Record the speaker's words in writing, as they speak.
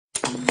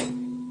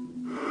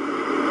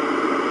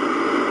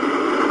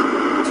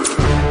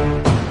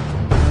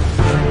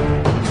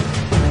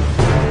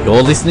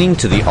You're listening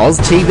to the Oz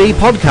TV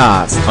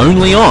podcast,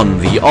 only on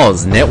the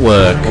Oz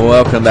Network.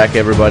 Welcome back,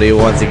 everybody,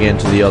 once again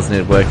to the Oz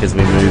Network as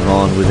we move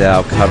on with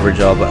our coverage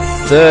of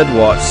Third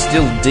Watch,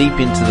 still deep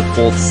into the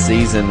fourth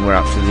season. We're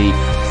up to the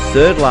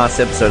third last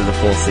episode of the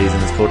fourth season.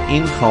 It's called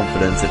In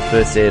Confidence. It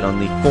first aired on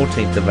the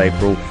 14th of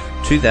April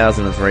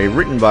 2003,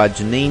 written by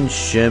Janine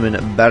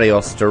Sherman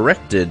Barrios,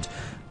 directed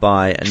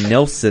by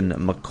Nelson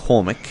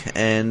McCormick,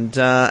 and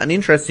an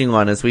interesting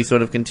one as we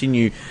sort of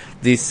continue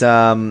this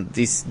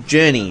this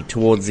journey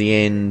towards the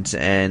end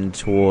and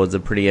towards a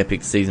pretty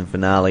epic season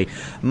finale.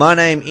 My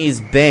name is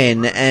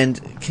Ben, and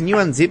can you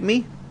unzip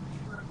me?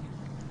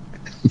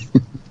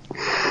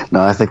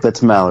 No, I think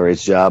that's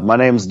Mallory's job. My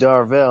name's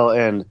Dorvell,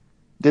 and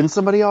didn't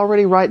somebody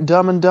already write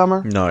Dumb and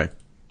Dumber? No.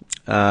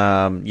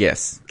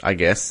 Yes, I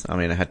guess. I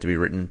mean, it had to be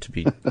written to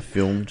be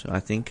filmed,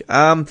 I think.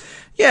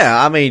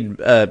 Yeah, I mean,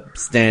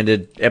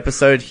 standard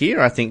episode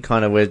here. I think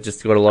kind of we've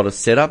just got a lot of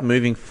setup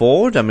moving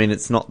forward. I mean,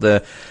 it's not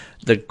the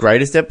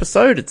greatest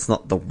episode. It's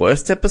not the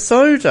worst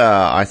episode.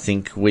 I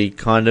think we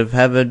kind of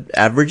have an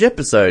average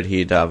episode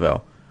here,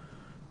 Dorvell.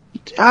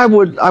 I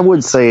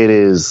would say it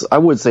is. I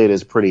would say it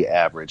is pretty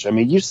average. I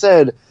mean, you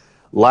said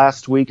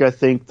last week, I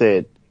think,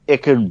 that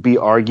it could be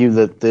argued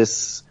that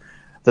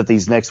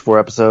these next four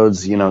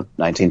episodes,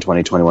 19,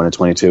 20, 21, and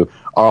 22,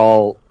 are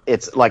all,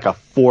 it's like a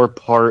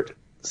 4-part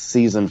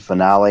season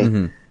finale.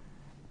 Mm-hmm.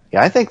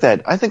 Yeah, I think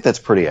that's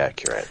pretty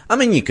accurate. I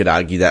mean, you could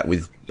argue that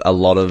with a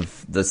lot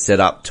of the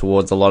setup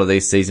towards a lot of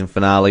these season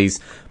finales,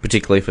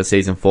 particularly for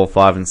season 4,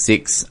 5, and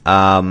 6.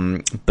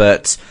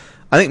 But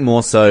I think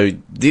more so,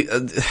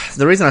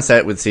 the reason I say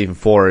it with season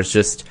 4 is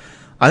just,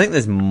 I think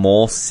there's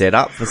more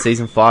setup for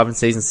season 5 and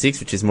season 6,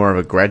 which is more of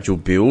a gradual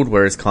build,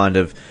 whereas kind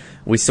of,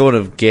 we sort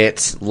of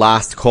get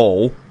last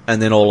call,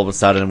 and then all of a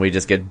sudden we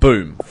just get,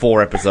 boom,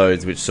 4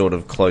 episodes, which sort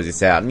of close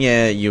this out. And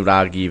yeah, you'd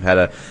argue you've had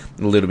a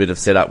little bit of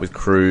setup with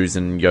Cruz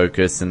and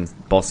Yokas and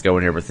Bosco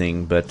and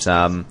everything, but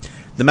the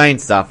main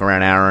stuff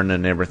around Aaron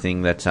and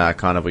everything that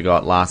kind of we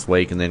got last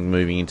week, and then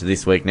moving into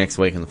this week, next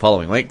week, and the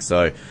following week.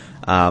 So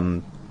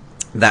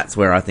that's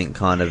where I think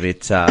kind of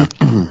it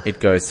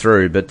goes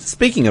through. But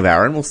speaking of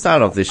Aaron, we'll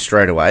start off this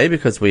straight away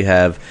because we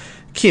have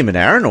Kim and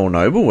Aaron, or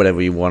Noble,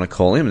 whatever you want to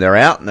call him. They're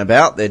out and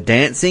about. They're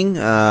dancing.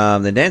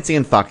 They're dancing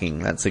and fucking.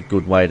 That's a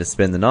good way to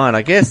spend the night,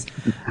 I guess.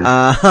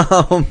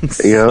 So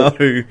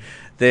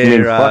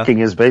they're fucking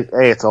is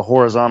hey, it's a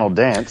horizontal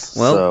dance.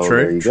 Well, so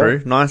true.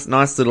 Go.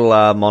 Nice little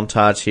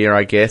montage here,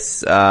 I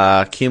guess.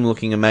 Kim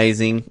looking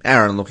amazing.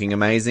 Aaron looking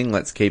amazing.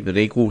 Let's keep it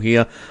equal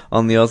here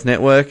on the Oz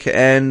Network.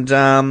 And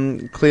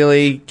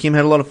clearly, Kim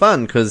had a lot of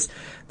fun because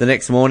the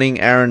next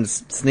morning,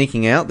 Aaron's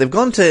sneaking out. They've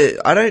gone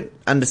to, I don't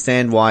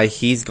understand why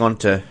he's gone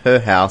to her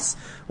house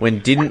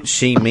when didn't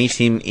she meet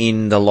him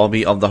in the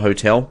lobby of the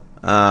hotel?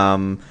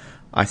 I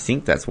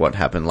think that's what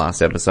happened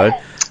last episode.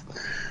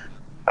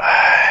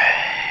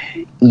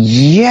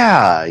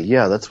 Yeah,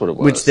 that's what it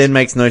was. Which then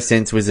makes no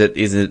sense. Is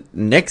it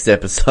next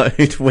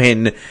episode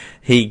when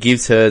he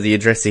gives her the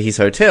address to his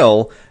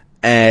hotel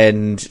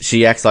and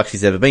she acts like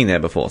she's never been there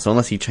before? So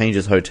unless he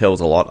changes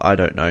hotels a lot, I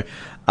don't know.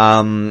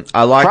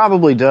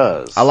 Probably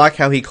does. I like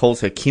how he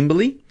calls her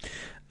Kimberly.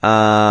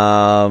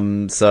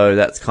 So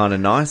that's kind of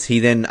nice.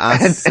 He then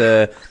asks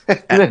her,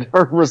 and then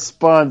her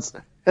response,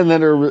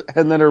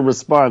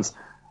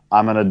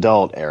 I'm an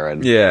adult,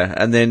 Aaron. Yeah,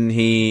 and then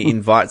he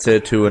invites her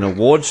to an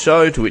award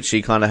show, to which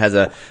she kind of has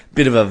a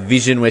bit of a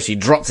vision where she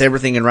drops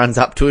everything and runs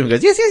up to him and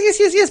goes,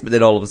 yes. But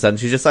then all of a sudden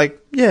she's just like,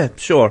 yeah,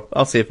 sure,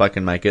 I'll see if I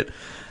can make it.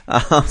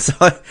 So,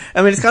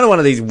 I mean, it's kind of one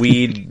of these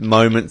weird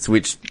moments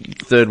which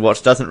Third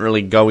Watch doesn't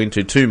really go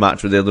into too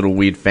much with their little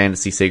weird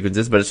fantasy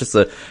sequences, but it's just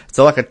it's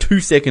like a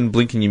 2-second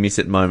blink and you miss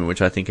it moment,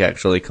 which I think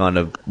actually kind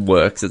of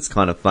works. It's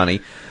kind of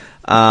funny.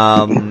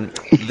 Then,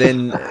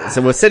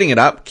 so we're setting it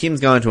up. Kim's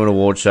going to an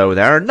award show with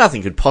Aaron.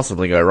 Nothing could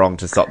possibly go wrong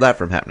to stop that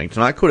from happening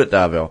tonight, could it,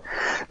 Dorvell?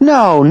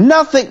 No,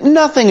 nothing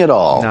at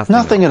all.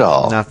 Nothing at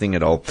all. Nothing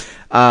at all.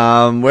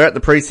 We're at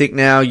the precinct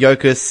now.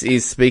 Yokas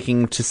is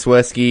speaking to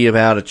Swirsky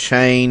about a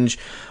change,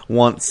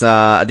 wants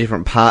a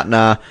different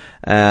partner,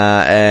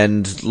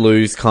 and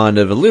Lou's kind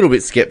of a little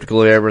bit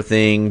skeptical of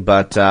everything,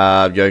 but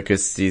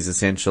Yokas is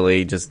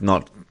essentially just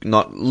not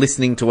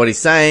listening to what he's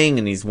saying,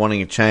 and he's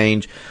wanting a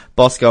change.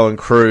 Bosco and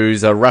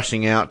Cruz are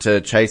rushing out to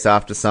chase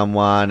after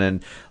someone,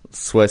 and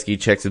Swirsky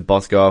checks with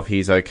Bosco if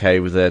he's okay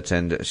with it,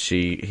 and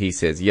he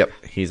says, yep,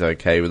 he's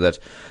okay with it.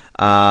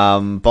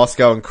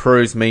 Bosco and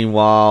Cruz,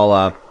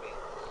 meanwhile,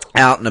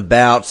 out and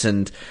about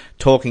and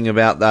talking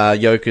about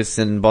Yokas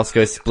and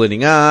Bosco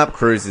splitting up.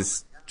 Cruz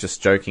is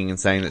just joking and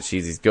saying that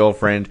she's his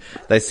girlfriend.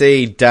 They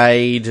see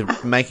Dade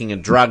making a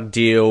drug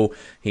deal.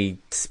 He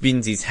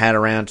spins his hat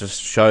around to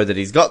show that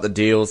he's got the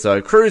deal.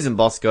 So Cruz and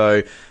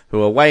Bosco,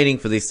 who are waiting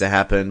for this to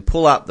happen,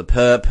 pull up the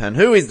perp. And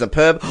who is the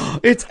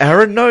perp? It's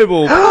Aaron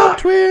Noble.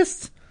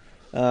 Twist.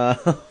 And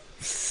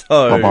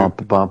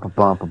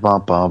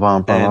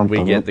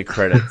we get the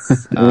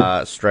credits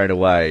straight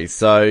away.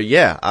 So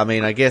yeah, I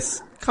mean, I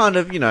guess kind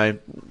of,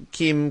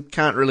 Kim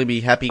can't really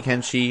be happy,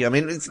 can she? I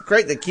mean, it's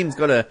great that Kim's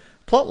got a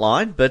plot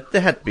line, but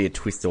there had to be a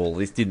twist to all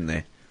this, didn't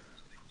there?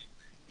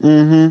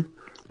 Mm-hmm.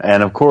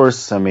 And of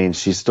course, I mean,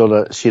 she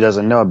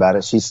doesn't know about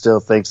it. She still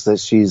thinks that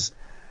she's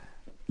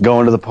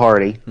going to the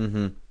party.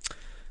 Mm-hmm.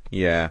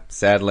 Yeah,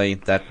 sadly,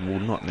 that will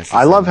not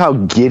necessarily... I love how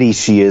giddy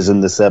she is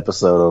in this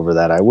episode over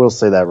that. I will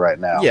say that right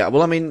now. Yeah,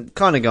 well, I mean,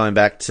 kind of going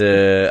back to,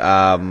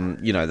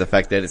 the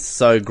fact that it's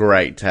so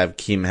great to have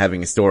Kim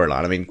having a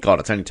storyline. I mean, God,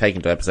 it's only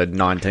taken to episode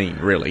 19,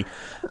 really.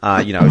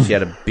 She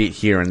had a bit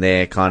here and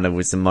there, kind of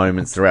with some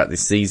moments throughout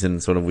this season,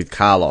 sort of with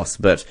Carlos,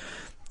 but...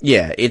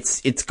 Yeah,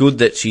 it's good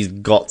that she's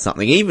got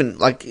something. Even,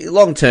 like,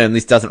 long term,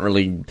 this doesn't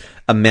really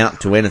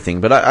amount to anything,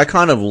 but I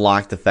kind of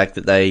like the fact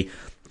that they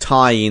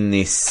tie in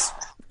this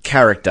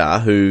character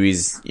who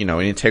is, an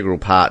integral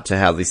part to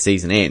how this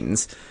season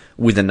ends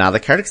with another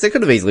character, 'cause they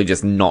could have easily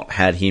just not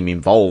had him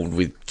involved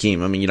with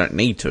Kim. I mean, you don't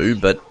need to,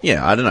 but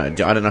yeah, I don't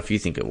know. I don't know if you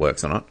think it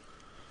works or not.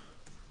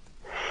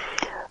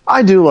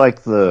 I do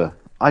like the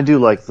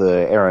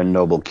Aaron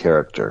Noble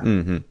character.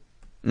 Mm-hmm.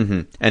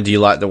 Mm-hmm. And do you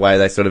like the way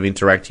they sort of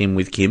interact him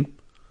with Kim?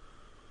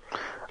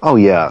 Oh,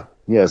 yeah.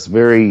 Yes,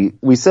 we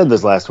said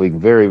this last week,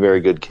 very, very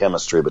good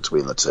chemistry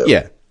between the two.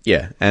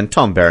 Yeah. And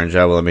Tom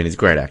Berenger, well, I mean, he's a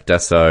great actor,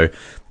 so,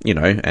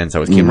 and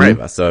so is Kim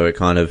Raver, so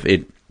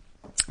it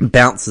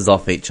bounces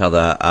off each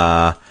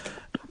other,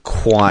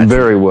 quite...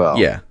 Very well.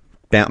 Yeah.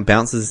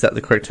 Bounces, is that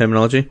the correct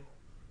terminology?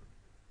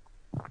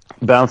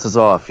 Bounces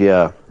off,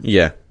 yeah.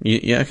 Yeah,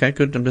 okay,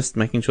 good. I'm just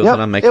making sure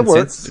that I'm making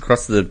sense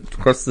across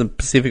the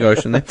Pacific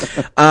Ocean there.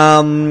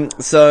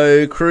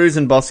 So Cruz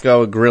and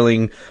Bosco are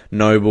grilling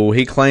Noble.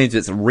 He claims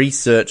it's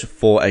research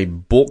for a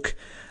book,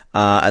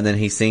 and then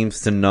he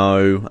seems to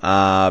know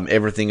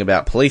everything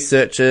about police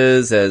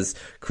searches as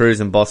Cruz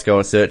and Bosco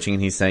are searching,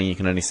 and he's saying you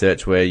can only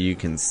search where you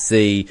can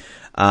see.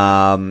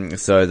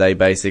 So they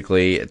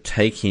basically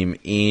take him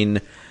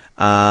in.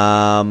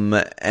 And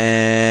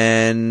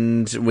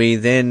we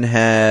then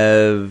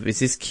have, is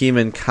this Kim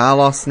and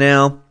Carlos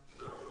now?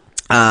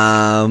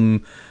 Where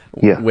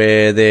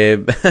they're,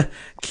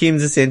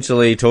 Kim's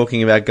essentially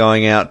talking about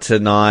going out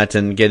tonight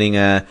and getting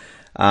a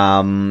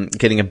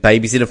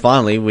babysitter.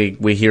 Finally,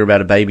 we hear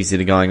about a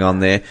babysitter going on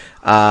there.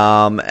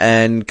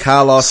 And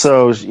Carlos...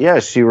 So, yeah,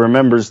 she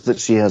remembers that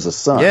she has a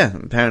son. Yeah,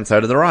 apparently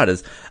so do the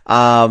writers.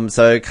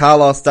 So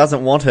Carlos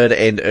doesn't want her to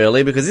end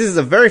early because this is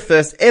the very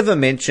first ever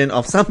mention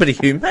of somebody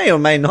who may or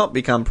may not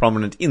become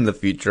prominent in the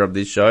future of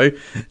this show,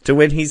 to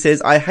when he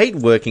says, I hate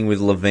working with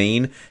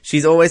Levine.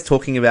 She's always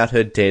talking about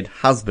her dead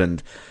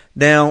husband.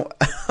 Now,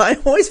 I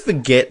always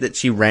forget that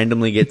she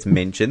randomly gets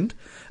mentioned.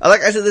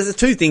 Actually, there's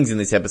two things in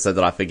this episode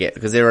that I forget,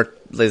 because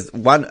there's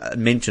one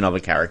mention of a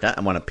character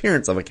and one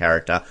appearance of a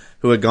character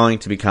who are going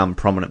to become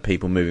prominent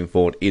people moving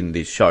forward in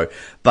this show.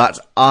 But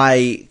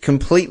I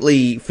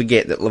completely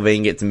forget that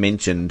Levine gets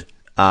mentioned,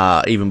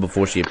 even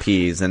before she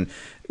appears, and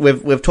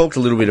we've talked a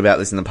little bit about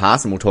this in the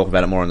past, and we'll talk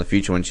about it more in the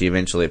future when she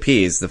eventually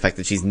appears, the fact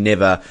that she's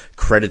never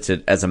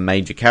credited as a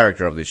major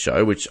character of this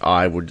show, which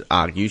I would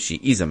argue she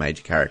is a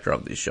major character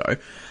of this show.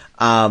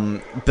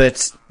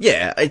 But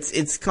yeah,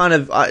 it's kind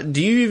of,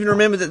 do you even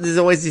remember that there's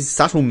always this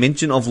subtle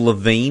mention of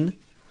Levine?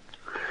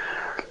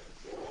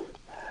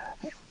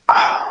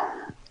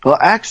 Well,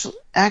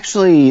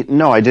 actually,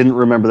 no, I didn't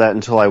remember that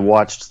until I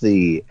watched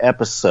the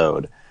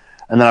episode.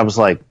 And then I was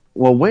like,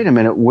 well, wait a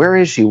minute, where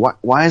is she?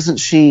 Why hasn't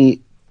she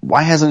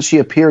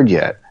appeared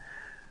yet?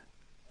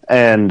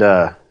 And,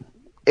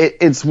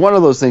 it's one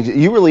of those things,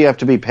 you really have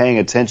to be paying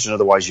attention,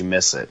 otherwise you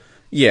miss it.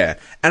 Yeah.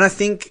 And I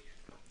think,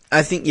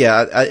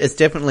 it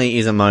definitely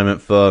is a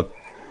moment for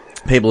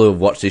people who have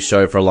watched this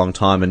show for a long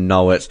time and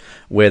know it,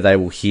 where they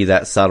will hear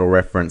that subtle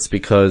reference,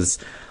 because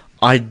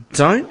I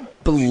don't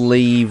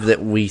believe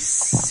that we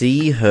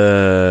see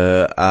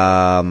her,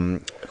 I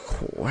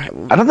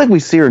don't think we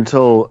see her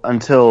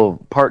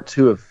until part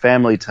 2 of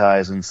Family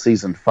Ties in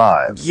season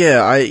 5.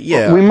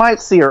 Yeah. We might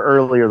see her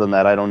earlier than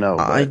that. I don't know.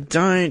 I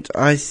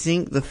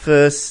think the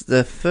first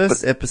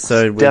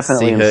episode we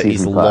see her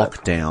is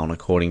Lockdown,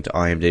 according to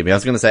IMDb. I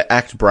was going to say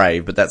Act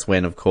Brave, but that's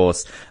when, of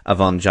course,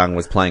 Yvonne Jung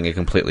was playing a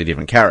completely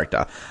different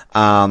character.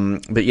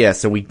 But yeah,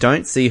 so we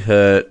don't see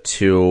her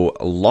till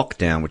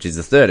Lockdown, which is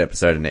the 3rd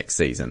episode of next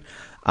season.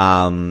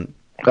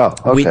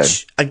 Okay.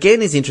 Which,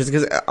 again, is interesting,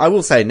 because I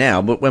will say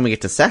now, but when we get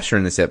to Sasha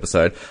in this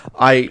episode,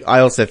 I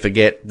also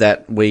forget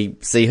that we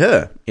see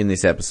her in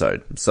this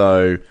episode.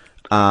 So,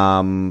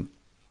 or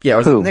is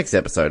it the next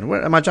episode?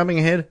 Am I jumping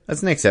ahead?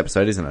 That's the next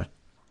episode, isn't it?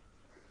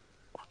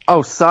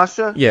 Oh,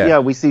 Sasha? Yeah. Yeah,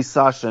 we see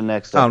Sasha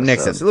next episode. Oh,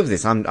 next episode. Look at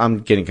this. I'm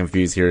getting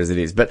confused here as it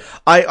is. But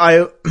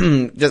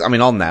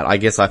on that, I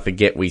guess I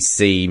forget we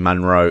see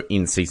Monroe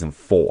in season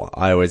 4.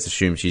 I always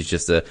assume she's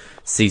just a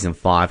season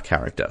 5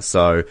 character.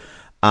 So,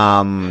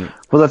 well,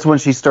 that's when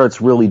she starts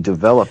really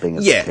developing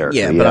as a character.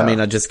 Yeah, but I mean,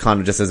 I just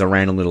as a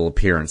random little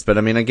appearance. But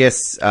I mean, I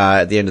guess,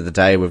 at the end of the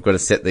day, we've got to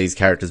set these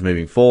characters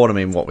moving forward. I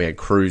mean, we had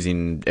Cruz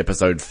in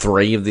episode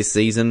 3 of this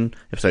season,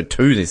 episode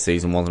 2 this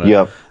season, wasn't it?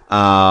 Yep.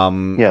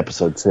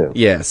 Episode 2.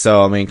 Yeah,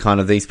 so I mean, kind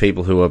of these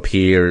people who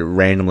appear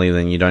randomly,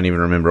 then you don't even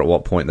remember at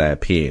what point they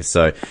appear.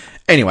 So,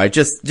 Anyway,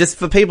 just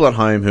for people at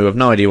home who have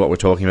no idea what we're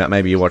talking about,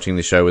 maybe you're watching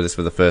the show with us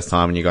for the first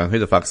time and you're going, who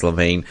the fuck's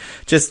Levine?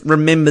 Just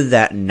remember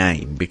that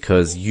name,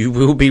 because you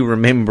will be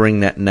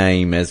remembering that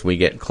name as we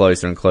get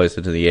closer and closer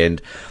to the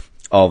end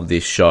of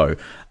this show.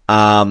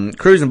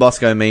 Cruz and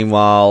Bosco,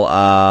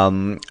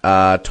 meanwhile,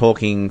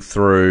 talking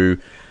through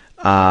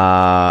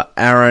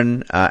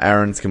Aaron.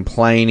 Aaron's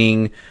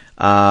complaining.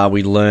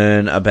 We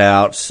learn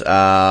about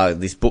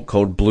this book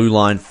called Blue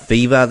Line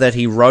Fever that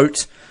he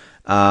wrote,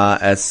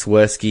 as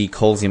Swirsky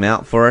calls him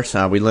out for it.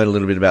 We learned a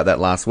little bit about that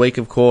last week,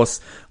 of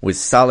course, with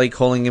Sully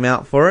calling him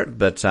out for it,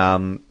 but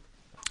we're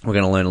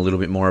going to learn a little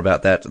bit more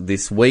about that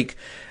this week.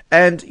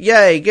 And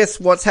yay,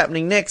 guess what's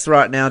happening next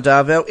right now,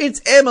 Dorvell?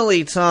 It's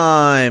Emily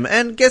time!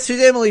 And guess who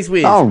Emily's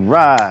with? All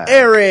right.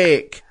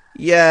 Eric!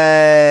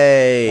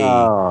 Yay!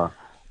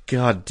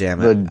 God damn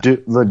it.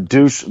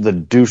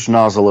 The douche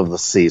nozzle of the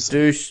season.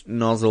 Douche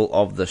nozzle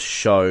of the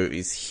show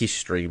is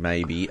history,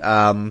 maybe.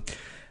 For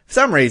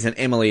some reason,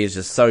 Emily is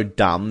just so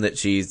dumb that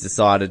she's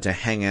decided to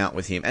hang out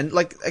with him. And,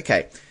 like,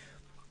 okay,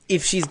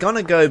 if she's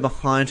gonna go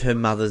behind her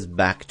mother's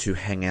back to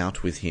hang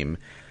out with him,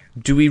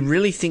 do we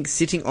really think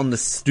sitting on the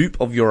stoop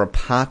of your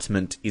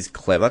apartment is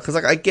clever? Because,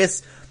 like, I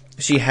guess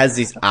she has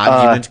this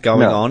argument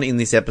going on in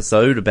this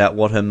episode about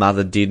what her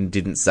mother did and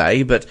didn't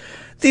say, but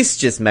this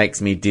just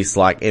makes me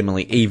dislike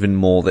Emily even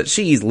more, that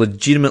she is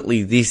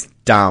legitimately this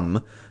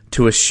dumb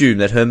to assume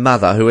that her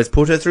mother, who has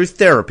put her through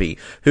therapy,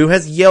 who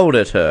has yelled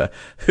at her,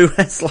 who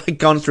has, like,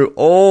 gone through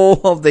all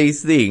of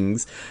these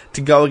things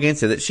to go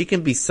against her, that she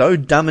can be so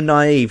dumb and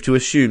naive to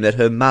assume that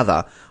her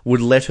mother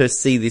would let her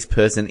see this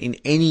person in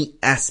any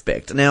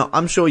aspect. Now,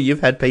 I'm sure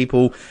you've had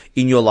people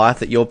in your life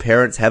that your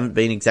parents haven't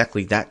been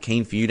exactly that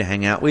keen for you to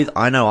hang out with.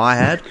 I know I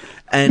had.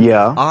 And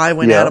I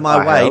went out of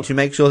my way to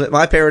make sure that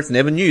my parents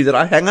never knew that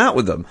I hang out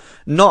with them.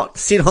 Not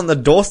sit on the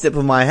doorstep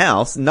of my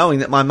house knowing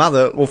that my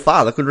mother or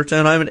father could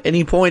return home at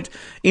any point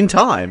in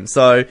time.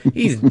 So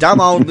he's dumb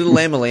old little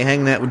Emily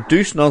hanging out with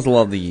douche nozzle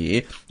of the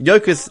year.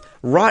 Yokas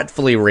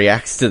rightfully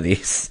reacts to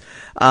this,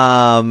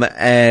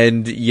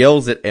 and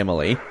yells at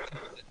Emily.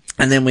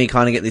 And then we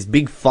kind of get this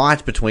big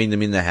fight between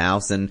them in the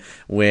house, and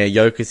where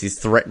Yokas is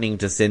threatening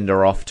to send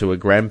her off to her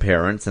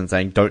grandparents and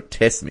saying, don't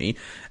test me.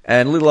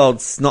 And little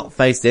old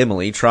snot-faced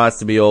Emily tries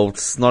to be old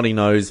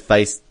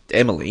snotty-nose-faced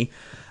Emily.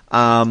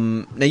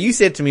 Now, you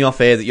said to me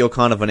off-air that you're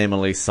kind of on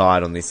Emily's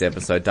side on this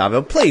episode,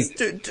 Dorvell. Please,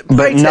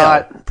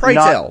 pray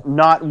tell.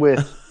 Not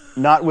with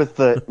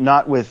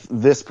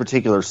this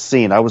particular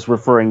scene. I was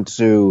referring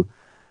to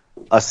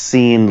a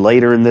scene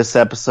later in this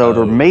episode,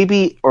 or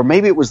maybe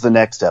it was the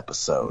next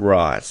episode.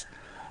 Right.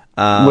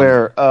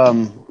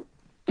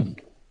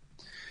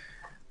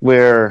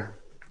 Where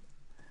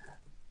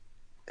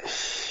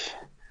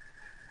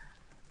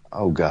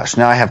oh gosh,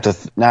 now I have to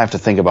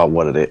think about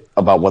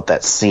what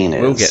that scene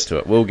is.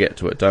 We'll get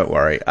to it. Don't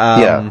worry.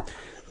 Yeah.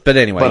 But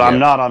anyway, but I'm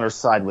not on her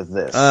side with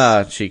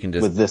this. She can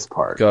just with this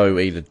part go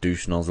eat a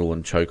douche nozzle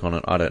and choke on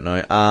it. I don't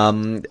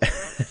know.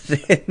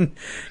 Then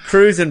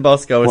Cruz and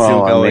Bosco are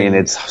still going. I mean,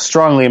 it's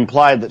strongly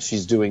implied that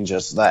she's doing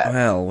just that.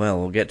 Well,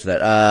 we'll get to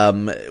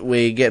that.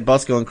 We get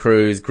Bosco and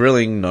Cruz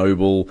grilling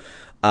Noble.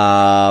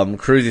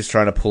 Cruz is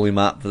trying to pull him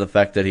up for the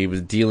fact that he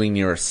was dealing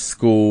near a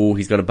school.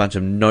 He's got a bunch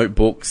of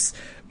notebooks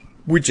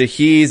which are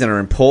his and are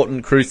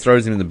important. Cruz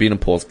throws them in the bin and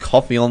pours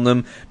coffee on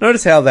them.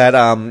 Notice how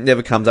that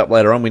never comes up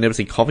later on. We never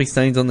see coffee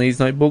stains on these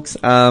notebooks.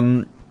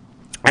 Aaron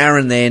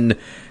then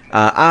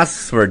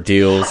asks for a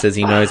deal, says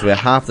he knows where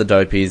half the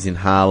dope is in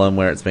Harlem,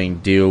 where it's being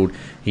dealed.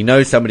 He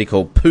knows somebody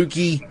called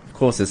Pookie. Of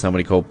course there's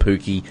somebody called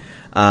Pookie.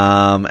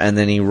 And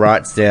then he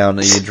writes down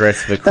the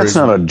address for Cruz. That's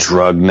not a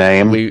drug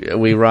name.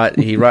 He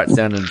writes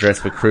down an address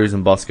for Cruz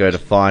and Bosco to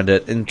find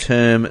it in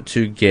term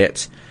to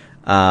get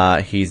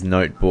his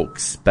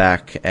notebooks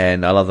back.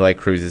 And I love the way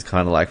Cruz is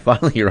kind of like,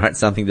 finally he writes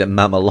something that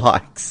Mama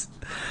likes.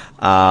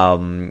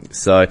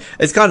 So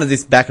it's kind of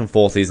this back and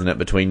forth, isn't it,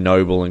 between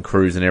Noble and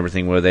Cruz and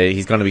everything, where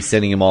he's going to be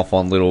sending him off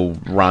on little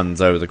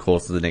runs over the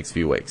course of the next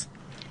few weeks.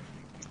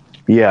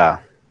 Yeah.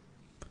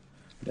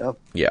 Yep.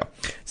 Yeah.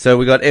 So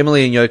we got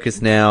Emily and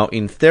Yokas now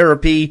in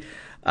therapy.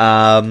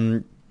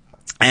 And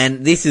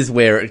this is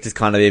where it just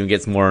kind of even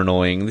gets more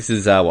annoying. This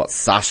is,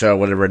 Sasha,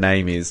 whatever her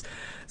name is.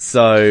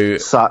 So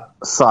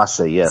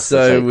Sasha, yes.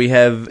 So we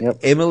have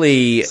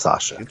Emily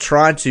Sasha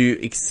trying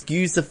to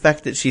excuse the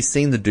fact that she's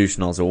seen the douche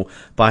nozzle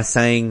by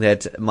saying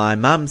that my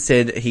mum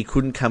said he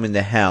couldn't come in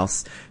the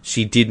house.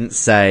 She didn't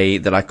say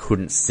that I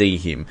couldn't see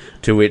him.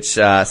 To which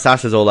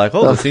Sasha's all like,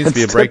 there seems to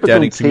be a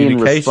breakdown in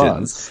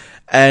communications.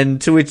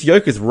 And to which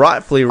Yokas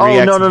rightfully reacts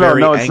very no, it's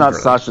angrily. not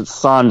Sasha, it's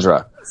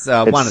Sandra. It's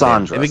one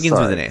Sandra, of them. It begins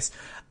with an S.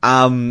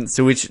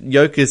 So which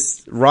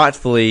Yokas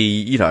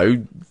rightfully,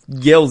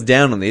 yells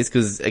down on this,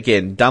 because,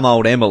 again, dumb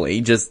old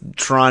Emily just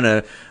trying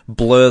to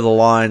blur the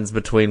lines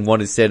between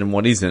what is said and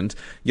what isn't.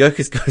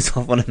 Yokas goes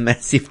off on a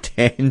massive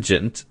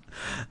tangent,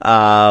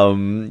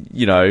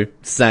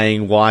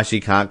 saying why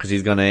she can't because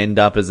she's going to end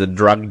up as a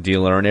drug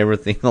dealer and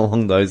everything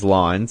along those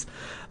lines.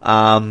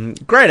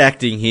 Great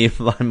acting here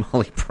by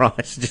Molly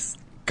Price, just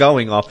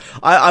going off.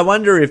 I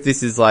wonder if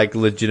this is like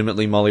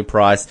legitimately Molly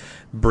Price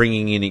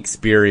bringing in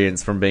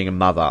experience from being a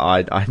mother.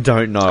 I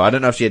don't know. I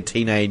don't know if she had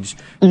teenagers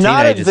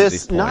at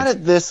this point. Not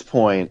at this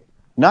point.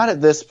 Not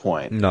at this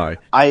point. No.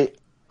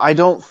 I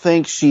don't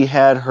think she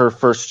had her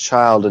first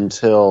child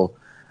until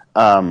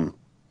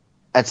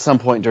at some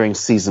point during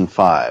season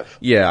 5.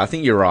 Yeah, I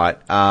think you're right.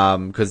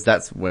 Because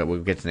that's where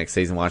we'll get to next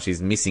season. Why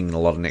she's missing a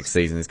lot of next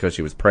season is because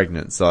she was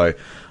pregnant. So,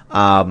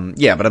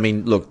 yeah, but I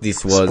mean, look,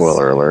 this was...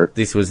 Spoiler alert.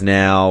 This was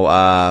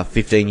now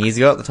 15 years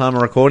ago at the time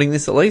of recording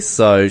this, at least.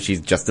 So she's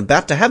just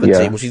about to have a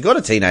teen. Well, she's got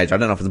a teenager. I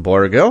don't know if it's a boy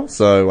or a girl.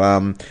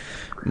 So,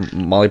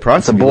 Molly Price.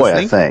 It's a boy,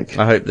 I think.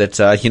 I hope that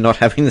you're not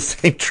having the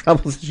same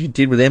troubles as you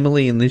did with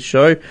Emily in this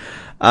show.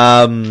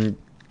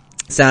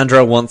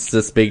 Sandra wants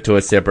to speak to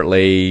her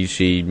separately.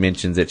 She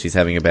mentions that she's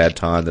having a bad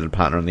time, that her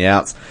partner on the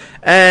outs.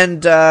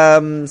 And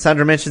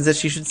Sandra mentions that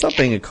she should stop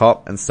being a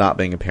cop and start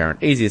being a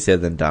parent. Easier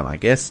said than done, I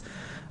guess.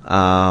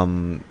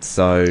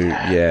 So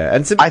yeah,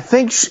 and I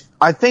think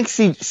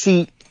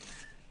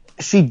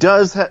she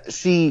does.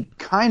 She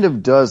kind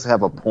of does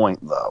have a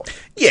point, though.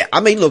 Yeah,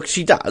 I mean, look,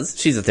 she does.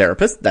 She's a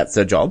therapist. That's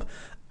her job.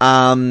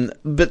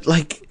 But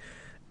like,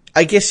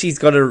 I guess she's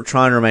got to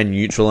try and remain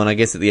neutral. And I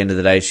guess at the end of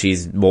the day,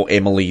 she's more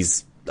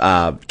Emily's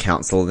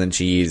counselor than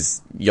she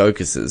is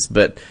Yokas's.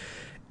 But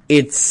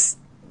it's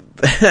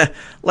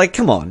like,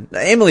 come on,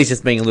 Emily's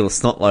just being a little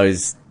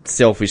snot-nosed,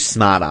 selfish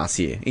smartass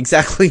here.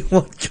 Exactly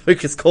what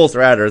Yokas calls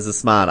her out as a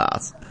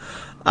smartass.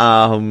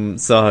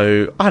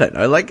 So I don't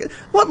know, like,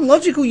 what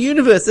logical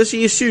universe does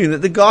she assume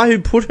that the guy who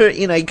put her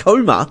in a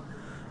coma,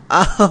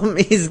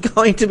 is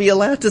going to be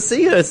allowed to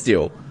see her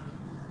still?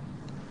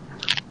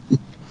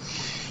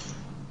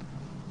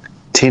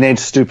 Teenage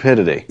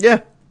stupidity. Yeah,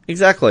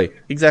 exactly.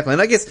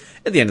 And I guess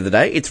at the end of the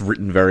day, it's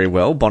written very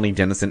well. Bonnie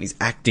Dennison is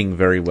acting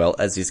very well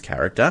as his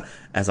character.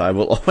 As I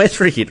will always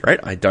reiterate,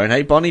 I don't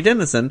hate Bonnie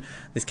Dennison.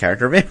 This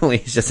character of Emily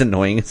is just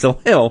annoying as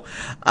well.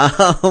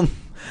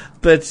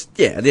 But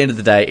yeah, at the end of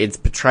the day, it's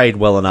portrayed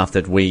well enough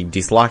that we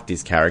disliked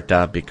his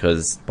character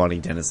because Bonnie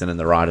Dennison and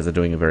the writers are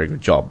doing a very good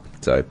job.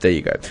 So there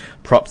you go.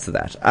 Props to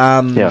that.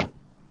 Yeah.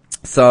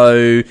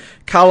 So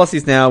Carlos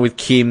is now with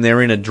Kim.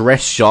 They're in a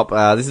dress shop.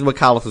 This is where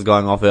Carlos was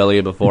going off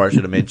earlier before. I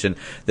should have mentioned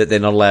that they're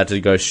not allowed to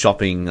go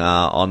shopping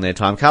on their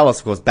time. Carlos,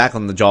 of course, back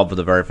on the job for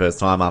the very first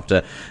time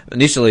after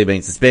initially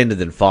being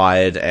suspended and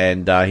fired,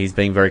 and he's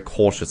being very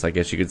cautious, I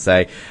guess you could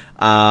say.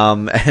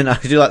 And I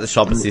do like the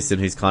shop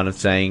assistant who's kind of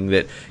saying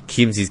that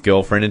Kim's his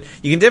girlfriend, and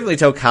you can definitely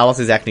tell Carlos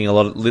is acting a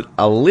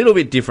little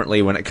bit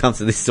differently when it comes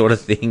to this sort of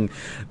thing,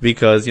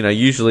 because, you know,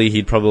 usually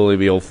he'd probably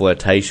be all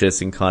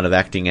flirtatious and kind of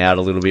acting out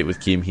a little bit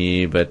with Kim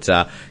here, but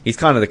he's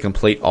kind of the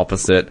complete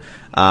opposite.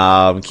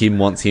 Kim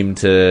wants him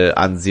to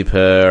unzip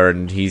her,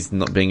 and he's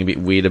not being a bit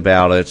weird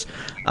about it.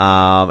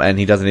 And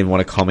he doesn't even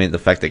want to comment the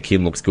fact that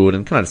Kim looks good,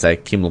 and can I just say,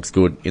 Kim looks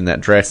good in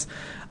that dress.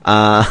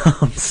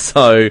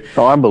 So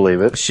I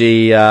believe it.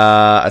 She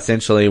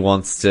essentially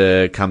wants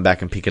to come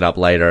back and pick it up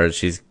later.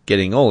 She's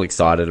getting all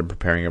excited and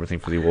preparing everything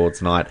for the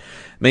awards night.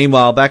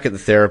 Meanwhile, back at the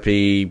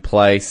therapy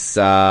place,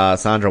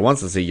 Sandra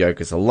wants to see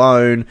Yokas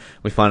alone.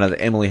 We find out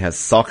that Emily has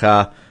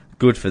soccer.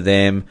 Good for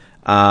them.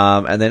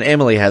 And then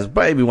Emily has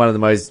maybe one of the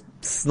most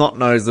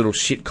snot-nosed little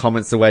shit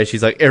comments, the way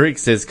she's like, Eric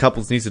says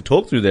couples need to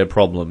talk through their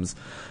problems.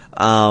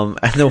 And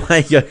the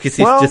way Yokas is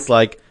just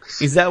like,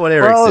 is that what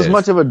Eric says? As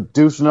much of a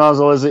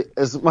douchenozzle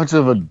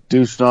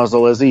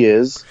as he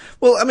is.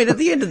 Well, I mean, at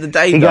the end of the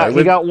day, he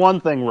got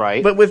one thing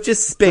right. But we've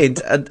just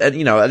spent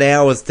an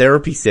hour's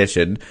therapy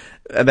session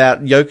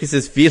about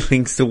Yokas's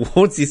feelings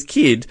towards this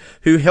kid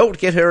who helped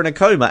get her in a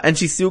coma, and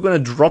she's still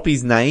going to drop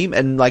his name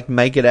and like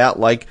make it out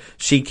like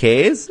she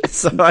cares.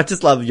 So I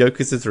just love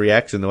Yokas's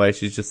reaction, the way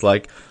she's just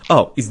like,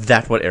 "Oh, is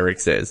that what Eric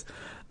says?"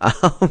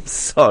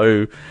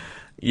 So.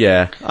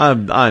 Yeah,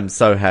 I'm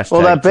so hashtag.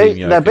 Well, that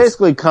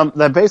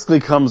basically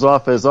comes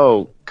off as,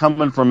 oh,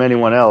 coming from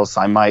anyone else,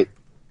 I might.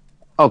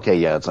 Okay,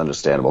 yeah, it's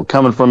understandable.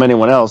 Coming from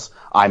anyone else,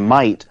 I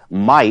might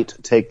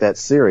take that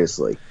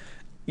seriously.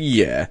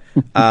 Yeah,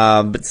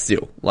 but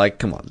still, like,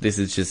 come on,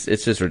 it's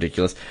just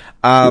ridiculous.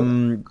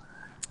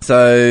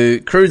 So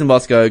Cruz and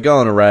Bosco go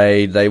on a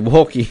raid. They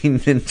walk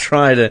in and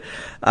try to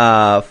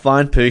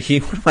find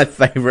Pookie. One of my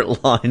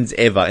favourite lines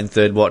ever in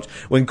Third Watch,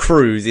 when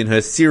Cruz, in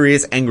her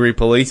serious, angry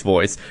police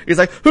voice, is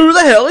like, "Who the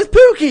hell is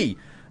Pookie?"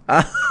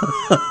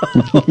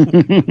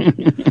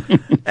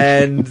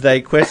 And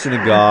they question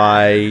a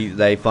guy.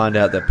 They find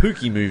out that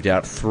Pookie moved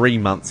out 3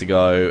 months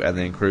ago, and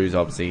then Cruz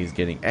obviously is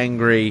getting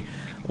angry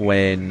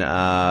when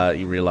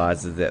he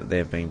realises that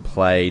they've been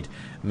played.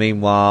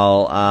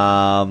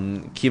 Meanwhile,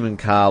 Kim and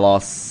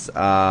Carlos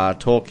are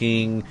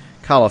talking.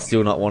 Carlos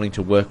still not wanting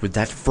to work with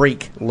that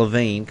freak,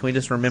 Levine. Can we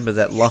just remember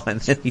that line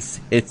that he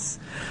says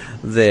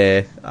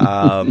there?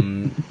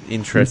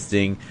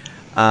 Interesting.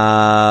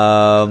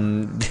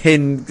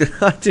 Then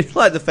I do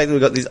like the fact that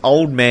we've got this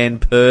old man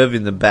perv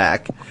in the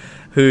back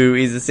who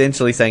is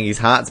essentially saying his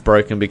heart's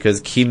broken because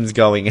Kim's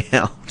going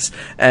out.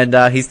 And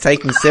he's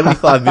taking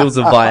 75 mils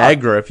of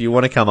Viagra if you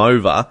want to come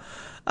over.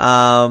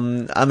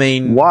 I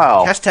mean,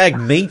 wow. Hashtag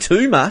me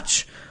too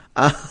much.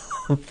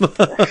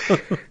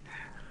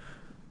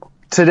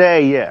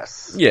 Today,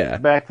 yes. Yeah.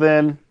 Back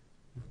then,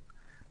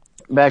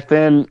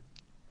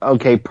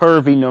 okay,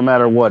 pervy no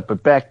matter what,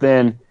 but back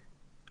then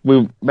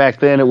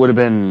it would have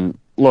been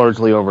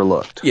largely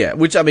overlooked. Yeah,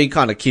 which, I mean,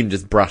 kind of Kim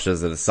just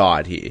brushes it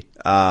aside here.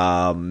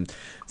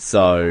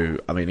 So,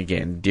 I mean,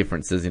 again,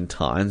 differences in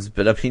times,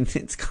 but I mean,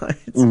 it's kind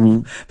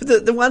of,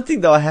 but the one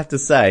thing though I have to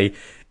say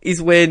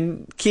is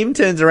when Kim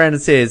turns around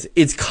and says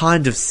it's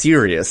kind of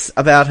serious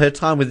about her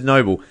time with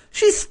Noble,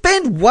 she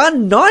spent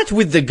one night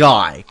with the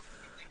guy.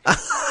 I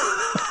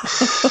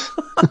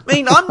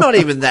mean, I'm not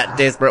even that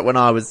desperate when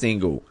I was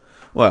single.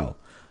 Well,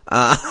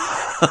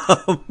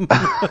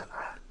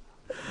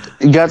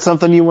 you got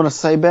something you want to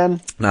say, Ben?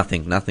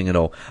 Nothing at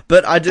all.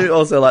 But I do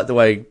also like the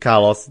way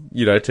Carlos,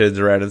 turns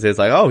around and says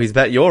like, "Oh, he's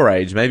about your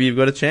age. Maybe you've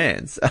got a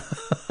chance."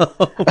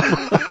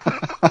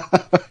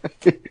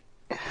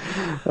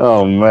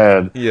 Oh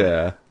man,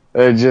 yeah.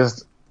 Man,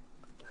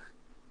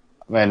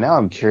 now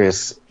I'm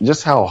curious.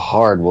 Just how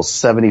hard will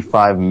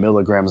 75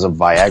 milligrams of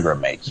Viagra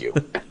make you?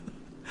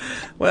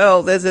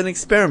 Well, there's an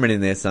experiment in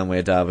there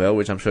somewhere, Dorvell,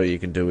 which I'm sure you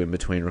can do in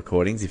between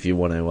recordings if you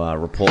want to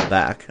report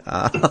back.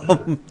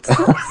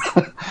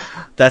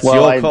 That's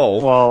your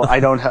call. Well, I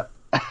don't have.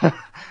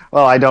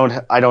 Well, I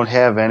don't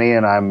have any,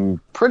 and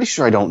I'm pretty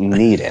sure I don't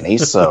need any.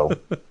 So,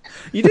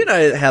 you do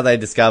know how they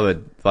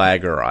discovered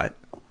Viagra, right?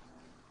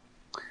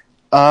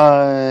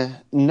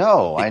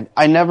 No,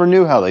 I never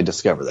knew how they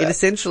discovered that.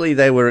 Essentially,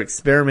 they were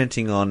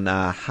experimenting on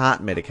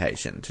heart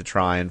medication to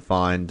try and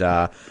find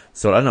I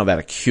don't know about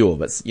a cure,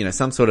 but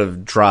some sort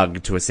of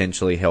drug to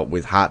essentially help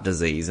with heart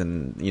disease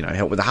and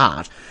help with the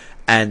heart.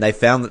 And they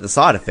found that the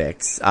side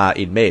effects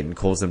in men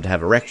cause them to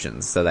have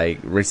erections. So they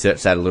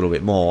researched that a little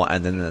bit more,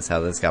 and then that's how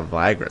they discovered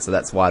Viagra. So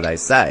that's why they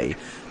say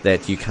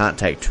that you can't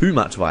take too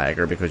much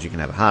Viagra because you can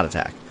have a heart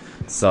attack.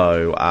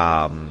 So,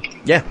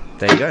 yeah,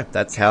 there you go.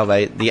 That's how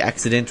the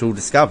accidental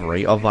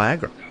discovery of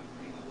Viagra.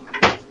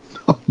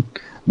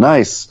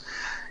 Nice.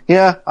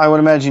 Yeah, I would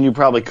imagine you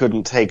probably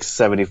couldn't take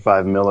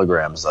 75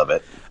 milligrams of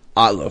it.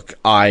 Look,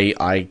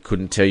 I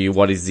couldn't tell you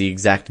what is the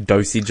exact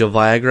dosage of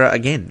Viagra.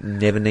 Again,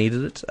 never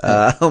needed it.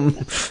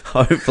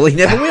 Hopefully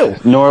never will.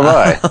 Nor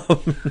have I.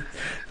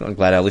 I'm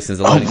glad our listeners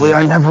are learning. Hopefully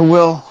I never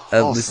will.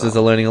 Listeners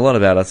are learning a lot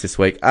about us this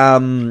week.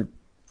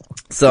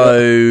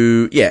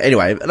 So, yeah,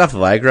 anyway, enough of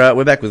Viagra.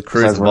 We're back with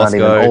Cruz and Bosco.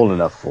 We're not even old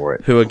enough for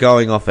it. Who are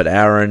going off at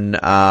Aaron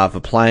for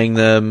playing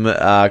them.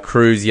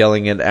 Cruz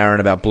yelling at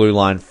Aaron about blue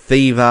line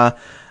fever.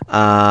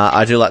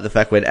 I do like the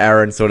fact when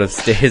Aaron sort of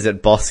stares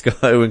at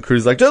Bosco and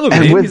Cruz like, don't look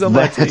at him, he's on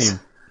my team.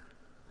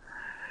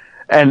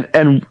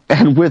 And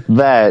with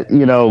that,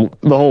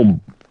 the whole...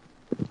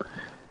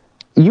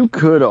 You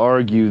could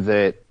argue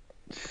that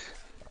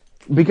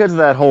because of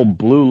that whole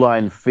blue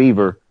line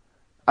fever,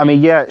 I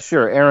mean, yeah,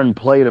 sure, Aaron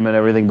played him and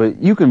everything,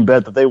 but you can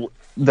bet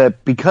that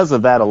because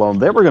of that alone,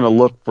 they were going to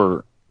look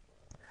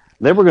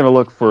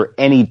for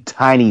any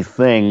tiny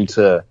thing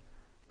to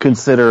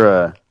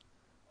consider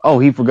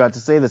he forgot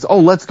to say this. Oh,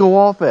 let's go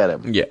off at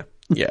him. Yeah,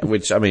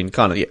 which, I mean,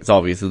 kind of, it's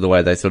obviously the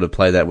way they sort of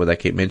play that, where they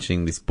keep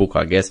mentioning this book,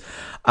 I guess.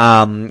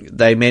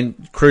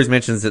 Cruz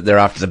mentions that they're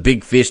after the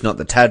big fish, not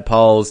the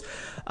tadpoles,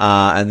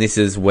 and this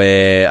is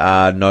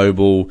where,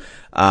 Noble,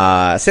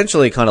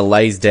 essentially kind of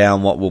lays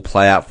down what will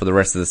play out for the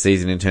rest of the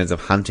season in terms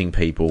of hunting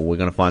people. We're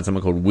going to find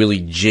someone called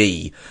Willie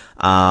G.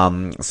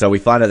 So we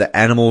find out that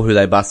Animal, who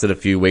they busted a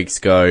few weeks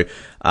ago,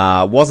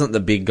 wasn't the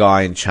big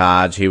guy in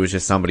charge. He was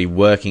just somebody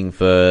working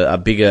for a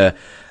bigger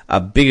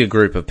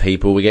group of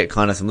people. We get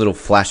kind of some little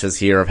flashes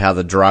here of how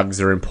the drugs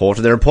are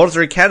imported. They're imported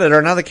through Canada.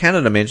 Another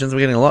Canada mentions.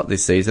 We're getting a lot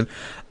this season.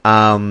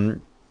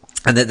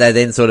 And that they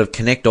then sort of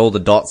connect all the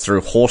dots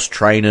through horse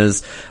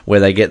trainers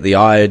where they get the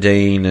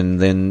iodine, and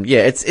then,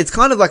 yeah, it's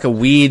kind of like a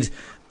weird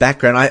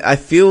background. I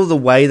feel the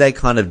way they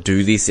kind of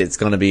do this, it's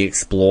going to be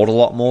explored a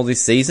lot more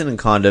this season and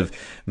kind of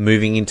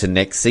moving into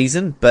next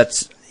season.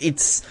 But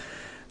it's,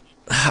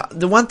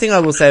 the one thing I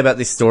will say about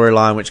this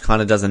storyline, which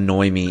kind of does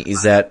annoy me,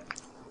 is that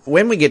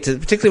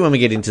particularly when we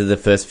get into the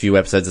first few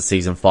episodes of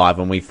season 5,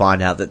 when we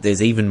find out that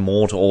there's even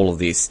more to all of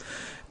this,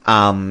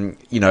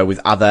 with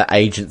other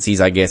agencies,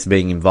 I guess,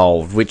 being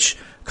involved, which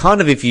kind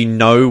of, if you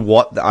know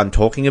what I'm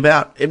talking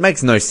about, it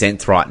makes no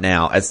sense right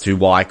now as to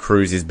why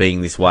Cruz is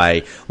being this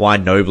way, why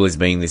Noble is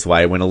being this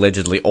way, when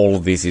allegedly all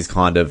of this is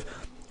kind of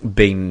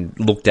being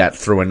looked at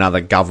through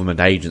another government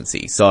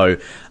agency. So,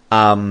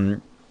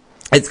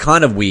 it's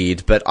kind of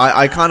weird, but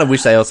I kind of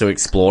wish they also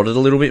explored it a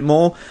little bit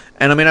more.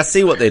 And I mean, I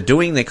see what they're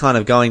doing. They're kind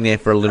of going there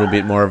for a little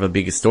bit more of a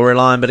bigger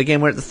storyline. But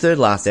again, we're at the third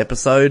last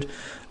episode.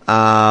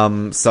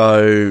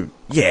 So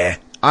yeah,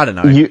 I don't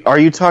know. Are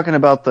you talking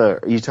about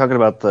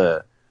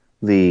the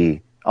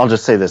I'll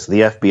just say this,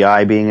 the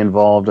FBI being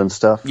involved and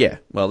stuff? Yeah.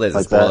 Well, there's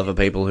like a spoiler for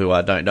people who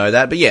don't know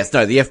that. But yes,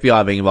 no, the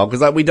FBI being involved,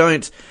 because we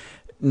don't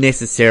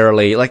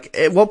necessarily,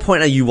 at what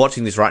point are you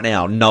watching this right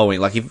now knowing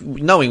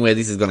where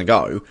this is going to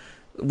go?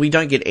 We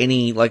don't get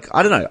any,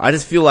 I don't know. I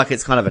just feel like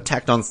it's kind of a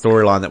tacked on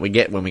storyline that we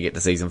get when we get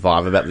to season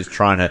 5 about this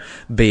trying to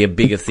be a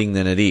bigger thing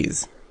than it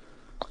is.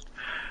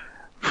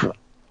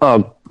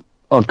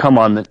 Oh, come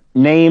on. The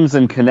names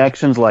and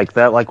connections like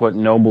that, like what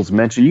Noble's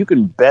mentioned, you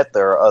can bet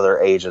there are other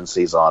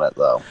agencies on it,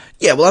 though.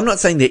 Yeah, well, I'm not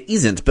saying there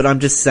isn't, but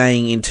I'm just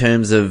saying in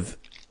terms of...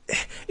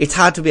 It's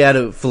hard to be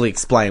able to fully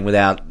explain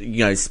without,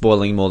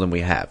 spoiling more than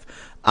we have.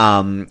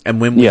 And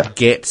when we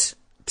get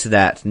to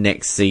that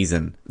next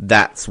season,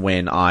 that's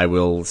when I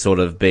will sort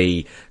of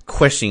be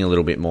questioning a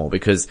little bit more.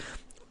 Because,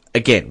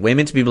 again, we're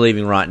meant to be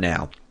believing right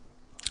now,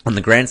 on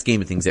the grand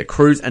scheme of things, that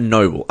Cruz and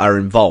Noble are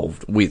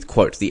involved with,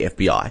 quote, the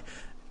FBI.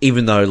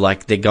 Even though,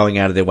 they're going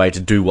out of their way to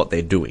do what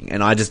they're doing.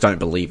 And I just don't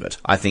believe it.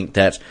 I think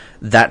that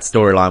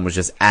storyline was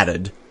just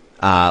added,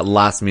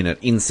 last minute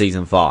in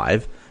season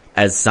 5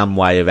 as some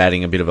way of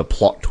adding a bit of a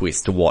plot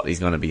twist to what is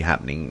going to be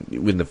happening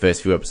within the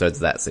first few episodes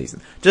of that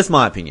season. Just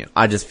my opinion.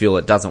 I just feel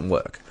it doesn't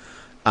work.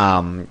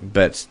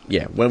 But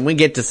yeah, when we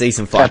get to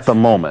season 5... At the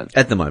moment.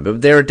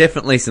 But there are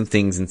definitely some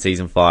things in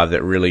season 5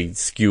 that really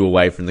skew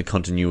away from the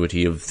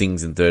continuity of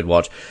things in Third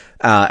Watch.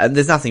 And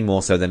there's nothing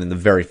more so than in the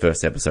very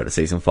first episode of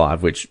season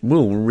 5, which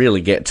we'll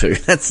really get to.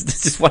 That's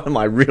just one of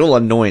my real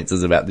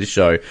annoyances about this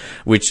show,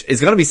 which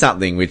is going to be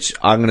something which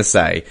I'm going to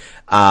say,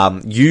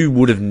 you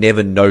would have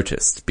never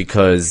noticed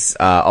because,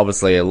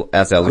 obviously,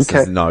 as our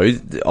listeners know,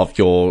 of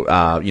your,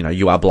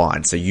 you are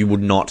blind, so you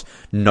would not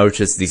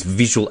notice this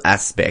visual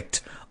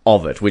aspect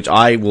of it, which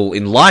I will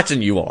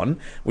enlighten you on,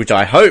 which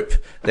I hope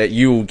that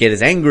you will get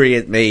as angry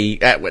at me,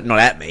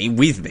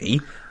 with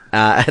me,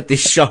 at this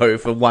show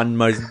for one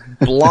most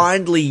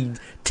blindly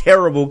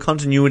terrible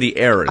continuity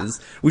errors,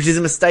 which is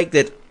a mistake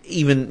that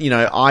even,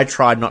 I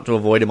tried not to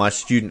avoid in my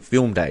student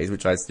film days,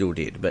 which I still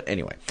did. But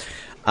anyway,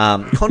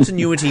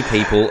 continuity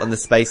people in the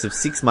space of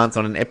 6 months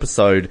on an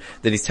episode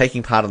that is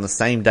taking part on the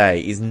same day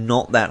is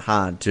not that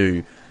hard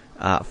to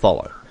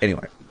follow.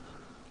 Anyway,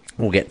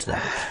 we'll get to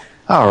that.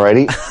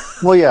 Alrighty.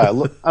 Well, yeah,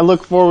 I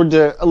look forward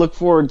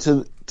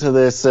to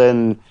this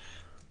and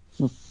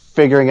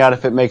figuring out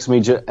if it makes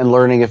me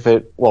finding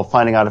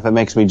out if it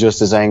makes me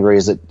just as angry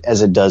as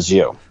it does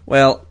you.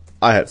 Well,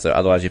 I hope so.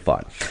 Otherwise, you're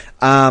fine.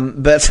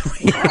 But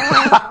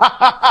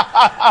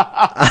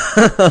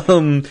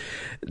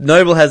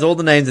Noble has all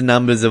the names and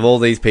numbers of all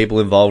these people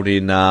involved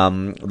in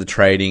the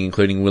trading,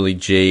 including Willie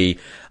G,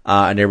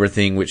 and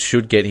everything, which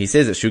he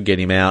says it should get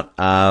him out.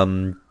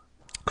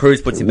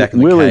 Cruz puts him back in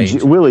the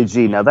cage. Willie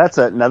G. Now that's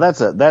a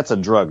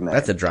drug name.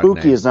 That's a drug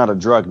Pookie name. Is not a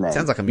drug name.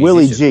 Sounds like a musician.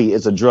 Willie G.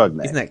 is a drug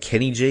name. Isn't that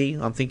Kenny G?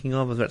 I'm thinking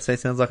of. I was about to say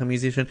sounds like a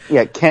musician.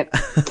 Yeah,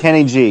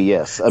 Kenny G.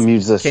 Yes, a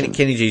musician.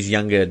 Kenny G's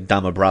younger,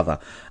 dumber brother.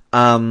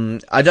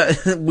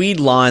 Weird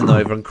line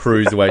though from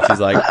Cruz where she's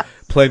like,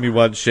 "Play me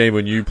once, shame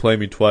on you. Play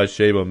me twice,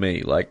 shame on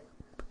me." Like,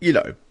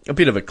 a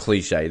bit of a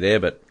cliche there,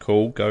 but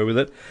cool. Go with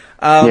it.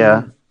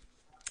 Yeah.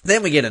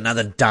 Then we get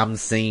another dumb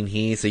scene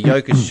here. So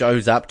Yoko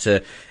shows up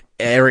to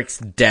Eric's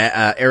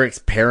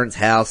parents'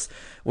 house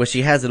where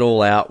she has it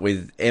all out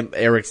with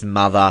Eric's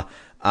mother,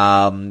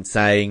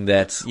 saying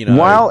that,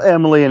 while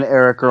Emily and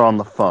Eric are on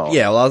the phone.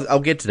 Yeah, well, I'll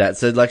get to that.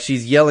 So,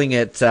 she's yelling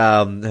at,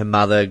 her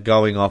mother,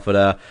 going off at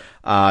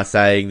her,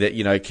 saying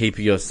that, keep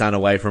your son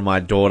away from my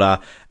daughter.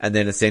 And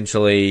then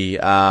essentially,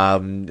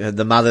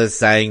 the mother's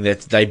saying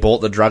that they bought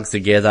the drugs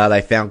together.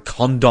 They found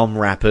condom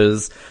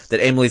wrappers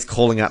that Emily's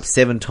calling up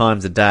 7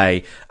 times a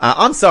day.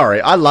 I'm sorry.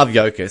 I love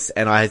Yokas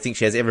and I think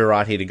she has every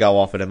right here to go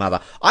off at her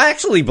mother. I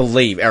actually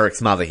believe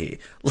Eric's mother here.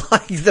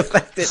 The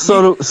fact that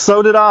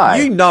so did I.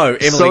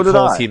 Emily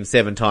calls him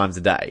 7 times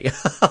a day.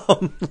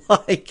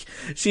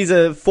 She's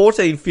a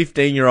 14,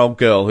 15-year-old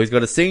girl who's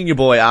got a senior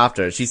boy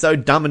after her. She's so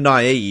dumb and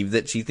naive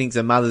that she thinks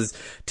her mother's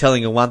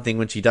telling her one thing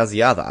when she does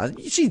the other.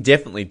 She's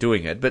definitely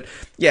doing it. But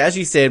yeah, as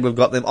you said, we've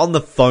got them on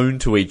the phone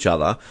to each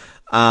other,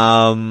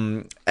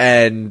 and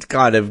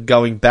kind of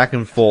going back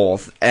and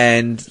forth.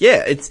 And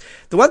yeah, it's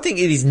the one thing,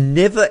 it is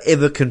never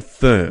ever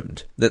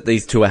confirmed that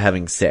these two are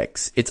having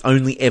sex. It's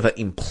only ever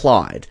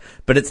implied,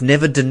 but it's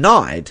never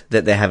denied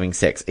that they're having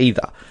sex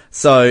either.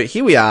 So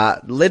here we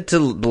are, led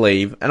to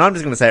believe, and I'm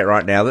just going to say it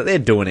right now, that they're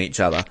doing each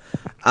other.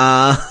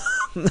 I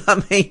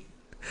mean,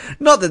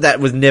 not that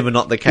was never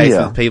not the case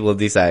with people of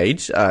this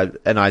age,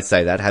 and I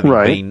say that having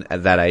been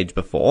at that age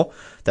before.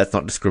 That's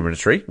not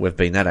discriminatory. We've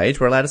been that age.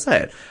 We're allowed to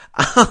say it.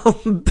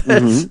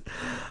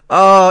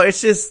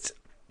 It's just,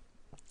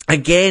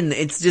 again,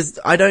 it's just,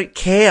 I don't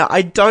care.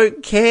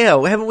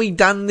 Haven't we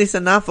done this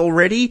enough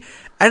already?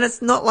 And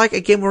it's not like,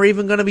 again, we're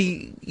even going to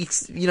be,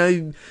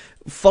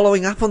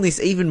 following up on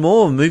this even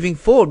more moving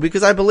forward,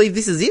 because I believe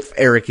this is if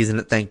Eric isn't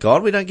it. Thank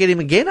God we don't get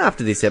him again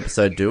after this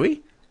episode, do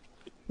we?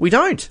 We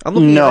don't. I'm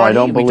looking at it right I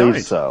don't here.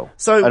 believe so.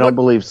 I don't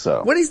believe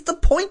so. What is the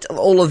point of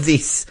all of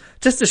this?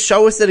 Just to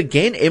show us that,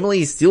 again,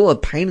 Emily is still a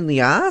pain in the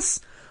ass?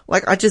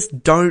 I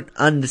just don't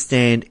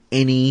understand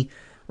any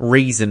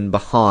reason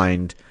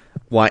behind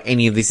why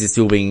any of this is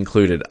still being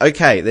included.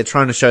 Okay, they're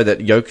trying to show that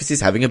Yokas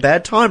is having a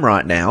bad time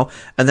right now,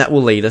 and that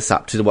will lead us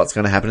up to what's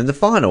going to happen in the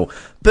final.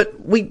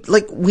 But we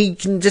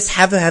can just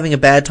have her having a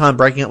bad time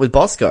breaking up with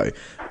Bosco.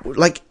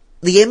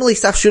 The Emily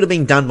stuff should have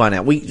been done by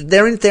now.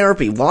 They're in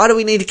therapy. Why do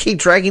we need to keep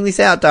dragging this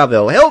out,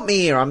 Dorvell? Help me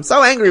here. I'm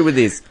so angry with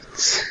this.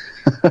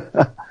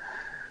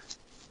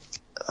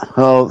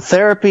 Well,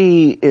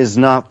 therapy is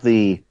not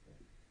the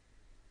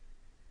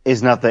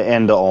is not the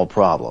end to all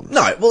problems.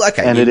 No, well,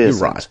 okay, and you're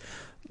right.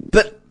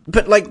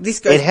 But like this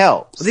goes, it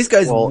helps. This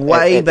goes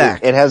way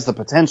back. It has the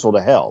potential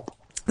to help.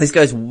 This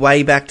goes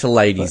way back to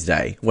Ladies'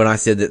 Day when I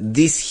said that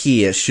this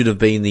here should have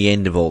been the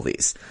end of all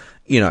this.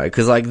 You know,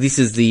 because like this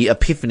is the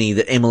epiphany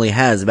that Emily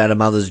has about her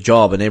mother's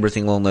job and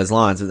everything along those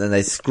lines, but then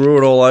they screw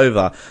it all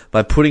over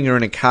by putting her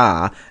in a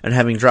car and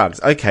having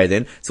drugs. Okay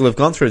then, so we've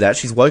gone through that.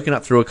 She's woken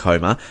up through a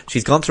coma.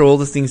 She's gone through all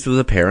the things with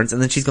her parents,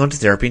 and then she's gone to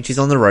therapy and she's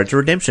on the road to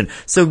redemption.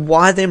 So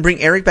why then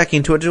bring Eric back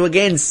into it to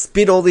again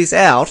spit all this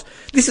out?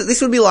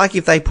 This would be like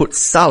if they put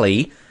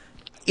Sully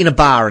in a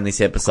bar in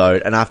this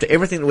episode, and after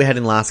everything that we had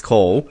in Last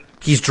Call,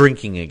 he's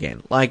drinking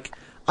again. Like,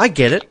 I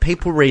get it,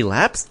 people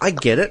relapse, I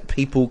get it,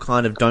 people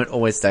kind of don't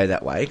always stay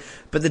that way,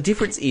 but the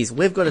difference is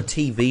we've got a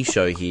TV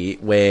show here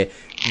where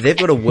they've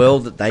got a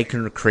world that they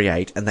can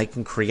create, and they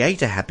can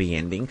create a happy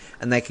ending,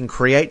 and they can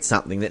create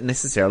something that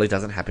necessarily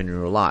doesn't happen in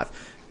real life.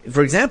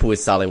 For example, with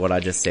Sully, what I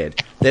just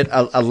said, that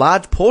a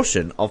large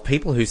portion of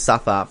people who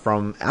suffer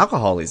from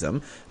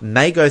alcoholism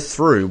may go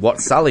through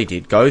what Sully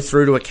did, go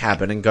through to a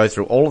cabin and go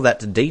through all of that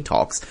to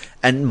detox,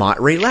 and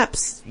might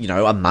relapse, you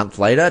know, a month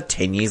later,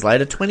 10 years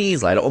later, 20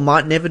 years later, or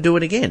might never do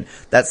it again.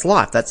 That's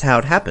life. That's how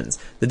it happens.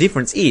 The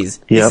difference is,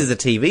 this is a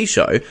TV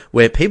show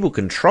where people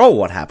control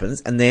what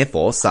happens, and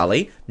therefore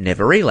Sully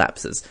never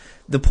relapses.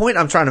 The point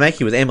I'm trying to make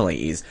here with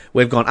Emily is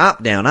we've gone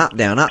up, down, up,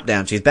 down, up,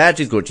 down. She's bad,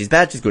 she's good, she's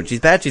bad, she's good, she's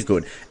bad, she's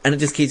good. And it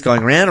just keeps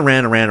going round and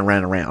round and round and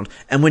round and round.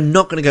 And we're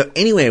not going to go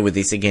anywhere with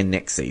this again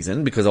next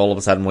season because all of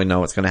a sudden we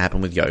know what's going to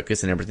happen with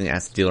Yokas and everything that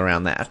has to deal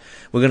around that.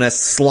 We're going to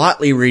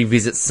slightly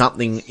revisit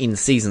something in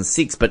season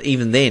 6, but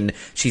even then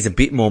she's a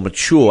bit more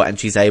mature and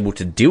she's able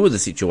to deal with the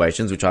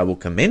situations, which I will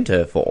commend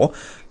her for.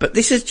 But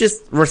this is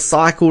just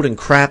recycled and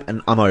crap,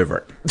 and I'm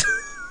over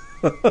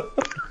it.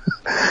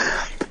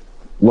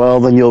 Well,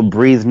 then you'll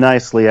breathe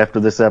nicely after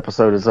this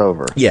episode is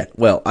over. Yeah,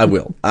 well, I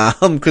will.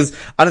 Because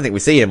I don't think we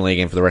see Emily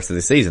again for the rest of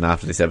this season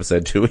after this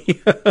episode, do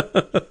we?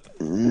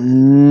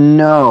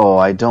 No,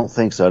 I don't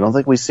think so. I don't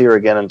think we see her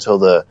again until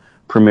the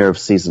premiere of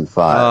season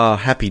 5. Oh,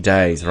 happy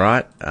days,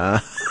 right?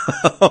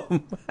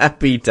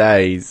 Happy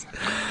days.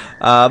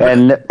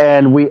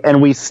 And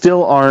we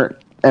still aren't,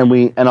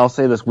 and I'll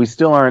say this, we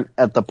still aren't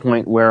at the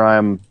point where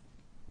I'm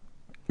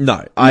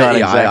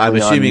I'm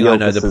assuming I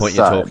know the point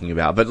you're side. talking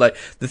about. But like,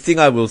 the thing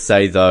I will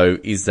say though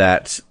is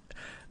that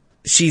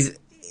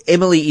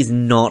Emily is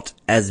not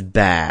as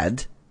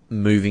bad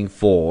moving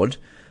forward,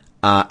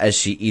 as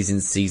she is in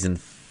season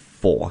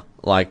 4.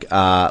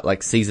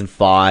 Like season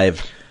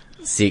 5,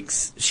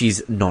 6,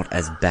 she's not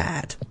as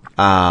bad.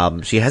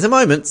 She has her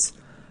moments,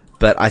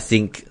 but I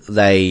think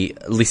they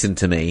listen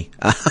to me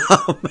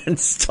and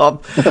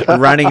stop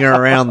running her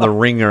around the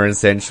ringer,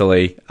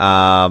 essentially.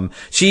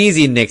 She is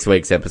in next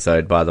week's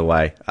episode, by the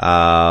way.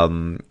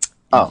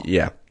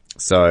 Yeah.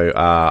 So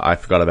I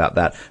forgot about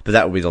that. But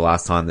that will be the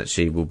last time that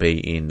she will be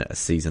in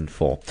season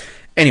 4.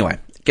 Anyway,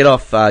 get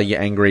off you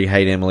angry,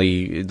 hate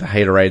Emily, the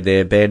haterade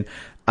there, Ben.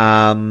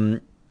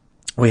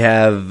 We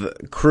have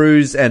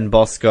Cruz and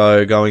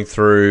Bosco going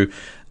through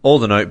all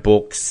the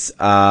notebooks,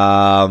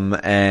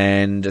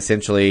 and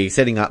essentially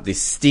setting up this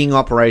sting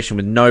operation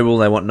with Noble.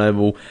 They want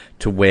Noble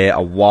to wear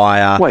a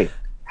wire. Wait,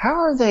 how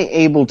are they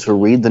able to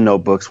read the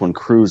notebooks when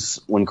Cruz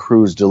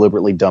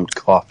deliberately dumped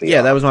coffee?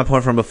 Yeah, that was my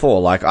point from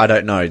before. Like, I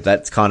don't know.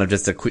 That's kind of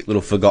just a quick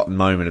little forgotten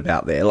moment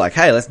about there. Like,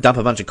 hey, let's dump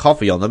a bunch of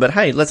coffee on them, but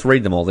hey, let's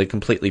read them all. They're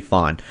completely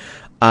fine.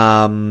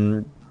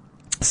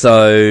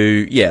 So,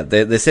 yeah,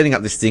 they're setting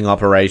up this sting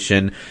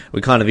operation. We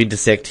kind of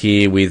intersect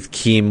here with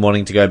Kim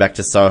wanting to go back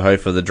to Soho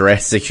for the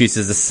dress. So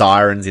uses the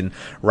sirens in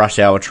rush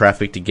hour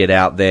traffic to get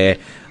out there.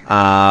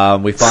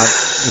 We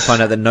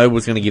find out that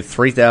Noble's going to give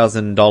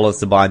 $3,000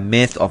 to buy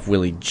meth off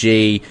Willie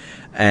G.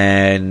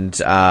 And,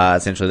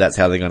 essentially that's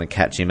how they're going to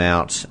catch him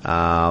out,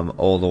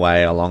 all the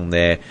way along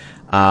there.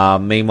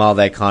 Meanwhile,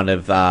 they're kind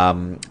of,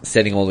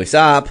 setting all this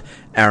up.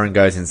 Aaron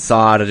goes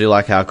inside. I do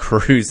like how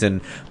Cruz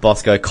and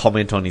Bosco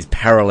comment on his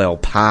parallel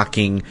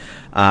parking.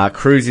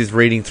 Cruz is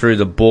reading through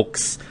the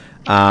books,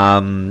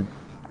 and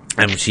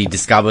she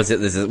discovers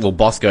that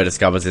Bosco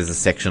discovers there's a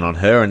section on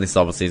her, and this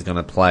obviously is going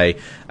to play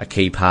a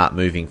key part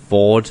moving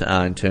forward,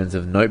 in terms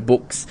of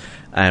notebooks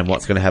and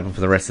what's going to happen for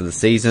the rest of the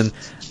season.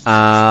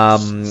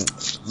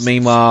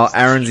 Meanwhile,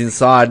 Aaron's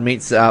inside,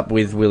 meets up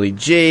with Willie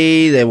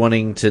G. They're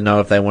wanting to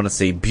know if they want to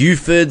see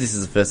Buford. This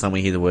is the first time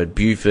we hear the word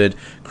Buford.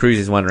 Cruz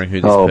is wondering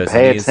who this person is. Oh,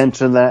 pay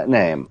attention to that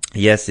name.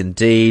 Yes,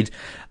 indeed.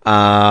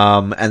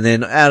 And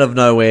then out of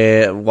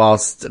nowhere,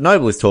 whilst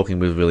Noble is talking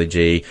with Willie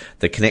G,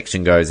 the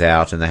connection goes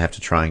out and they have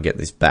to try and get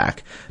this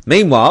back.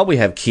 Meanwhile, we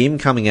have Kim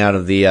coming out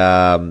of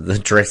the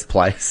dress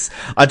place.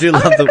 I do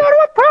love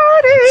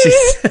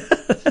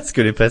That's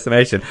good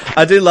impersonation.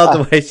 I do love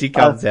the way she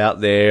comes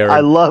out there. I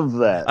love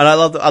that. And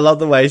I love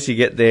the way she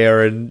get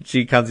there and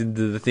she comes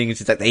into the thing and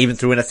she's like, they even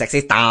threw in a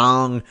sexy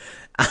thong.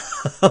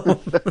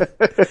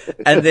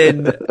 and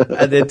then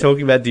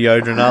talking about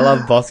deodorant. I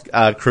love Boss,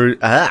 I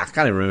can't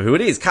even remember who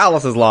it is.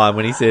 Carlos's line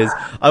when he says,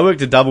 I work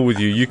to double with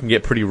you. You can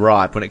get pretty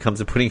ripe when it comes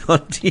to putting on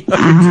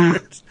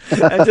deodorant.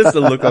 And just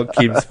the look on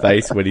Kim's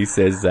face when he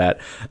says that.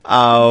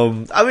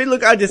 I mean,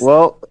 look,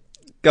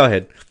 go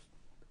ahead.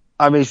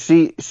 I mean,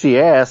 she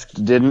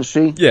asked, didn't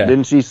she? Yeah.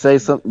 Didn't she say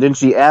something? Didn't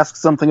she ask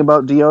something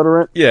about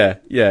deodorant? Yeah,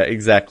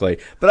 exactly.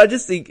 But I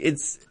just think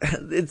this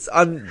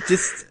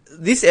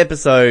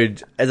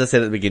episode, as I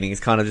said at the beginning,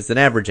 is kind of just an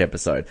average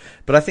episode.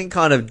 But I think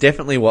kind of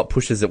definitely what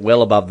pushes it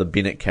well above the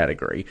Binnett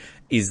category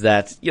is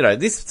that, you know,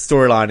 this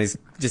storyline is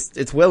just,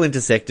 it's well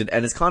intersected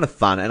and it's kind of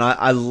fun. And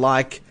I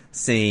like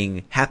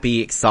seeing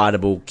happy,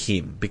 excitable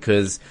Kim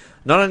because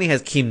not only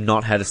has Kim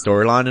not had a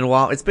storyline in a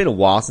while, it's been a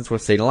while since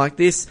we've seen her like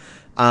this.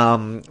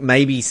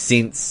 Maybe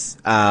since,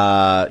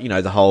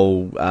 the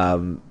whole,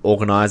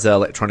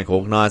 electronic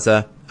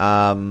organizer,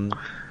 storyline.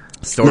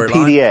 The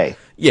PDA.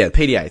 Yeah,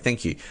 PDA,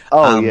 thank you.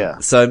 Oh, yeah.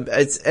 So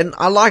and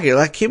I like it.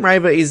 Like, Kim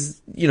Raver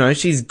is, you know,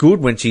 she's good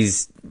when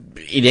she's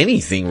in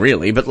anything,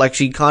 really, but like,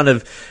 she kind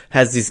of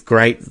has this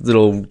great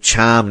little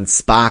charm and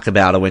spark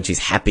about her when she's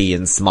happy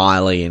and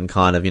smiley and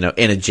kind of, you know,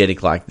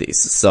 energetic like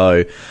this.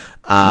 So,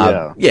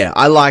 yeah,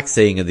 I like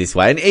seeing her this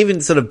way. And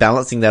even sort of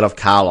balancing that off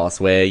Carlos,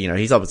 where, you know,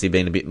 he's obviously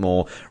been a bit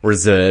more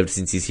reserved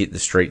since he's hit the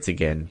streets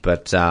again.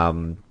 But,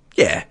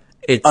 yeah,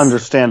 it's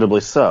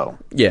understandably so.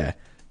 Yeah.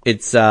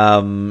 It's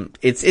fun.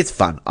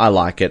 I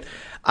like it.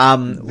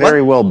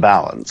 Very well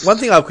balanced. One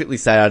thing I'll quickly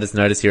say, I just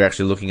noticed here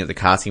actually looking at the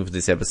casting for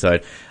this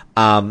episode,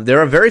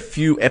 there are very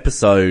few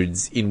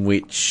episodes in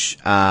which,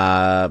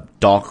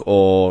 Doc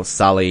or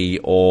Sully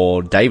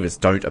or Davis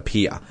don't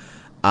appear.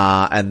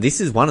 And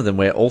this is one of them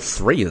where all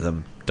three of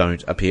them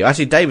don't appear.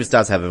 Actually, Davis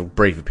does have a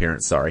brief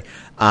appearance, sorry.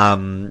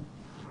 But,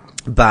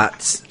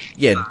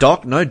 yeah,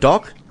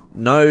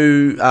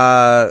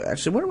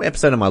 actually, what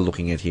episode am I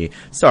looking at here?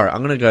 Sorry, I'm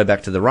going to go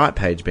back to the right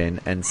page,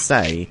 Ben, and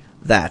say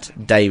that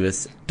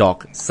Davis,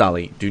 Doc,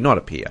 Sully do not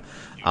appear.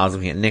 I was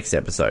looking at next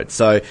episode.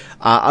 So,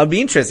 it'd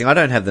be interesting. I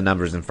don't have the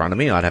numbers in front of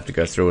me. I'd have to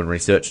go through and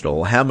research it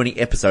all. How many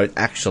episodes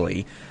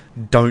actually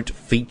don't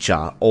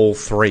feature all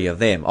three of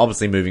them?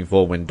 Obviously, moving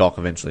forward when Doc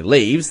eventually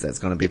leaves, that's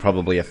going to be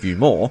probably a few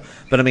more.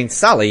 But I mean,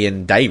 Sully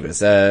and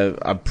Davis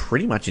are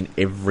pretty much in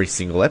every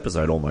single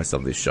episode almost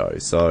of this show.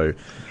 So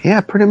yeah,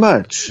 pretty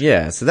much.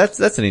 Yeah, so that's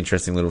an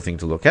interesting little thing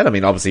to look at. I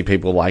mean, obviously,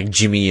 people like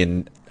Jimmy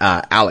and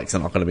Alex are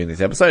not going to be in this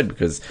episode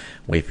because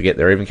we forget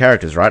they're even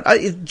characters, right?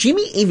 Is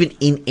Jimmy even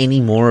in any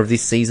more of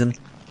this season?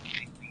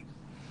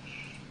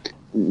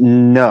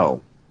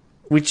 No.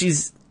 Which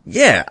is,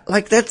 yeah,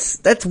 like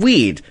that's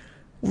weird.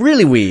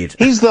 Really weird.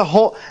 I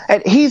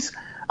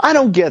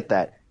don't get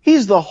that.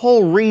 He's the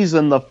whole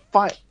reason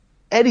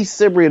Eddie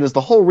Cibrian is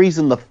the whole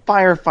reason the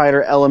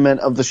firefighter element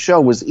of the show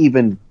was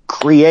even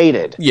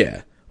created.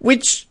 Yeah.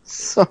 Which,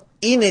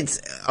 in its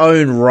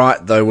own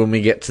right, though, when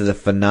we get to the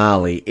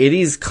finale, it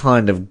is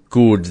kind of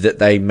good that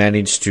they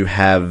managed to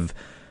have,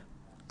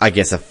 I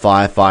guess, a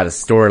firefighter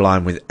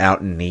storyline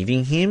without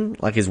needing him.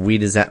 Like, as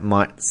weird as that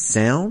might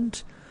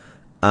sound.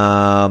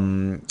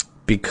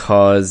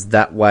 Because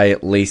that way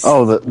at least...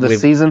 Oh, the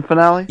season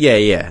finale?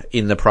 Yeah,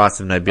 in The Price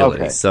of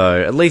Nobility. Okay.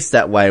 So at least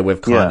that way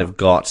we've kind of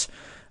got,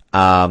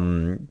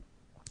 some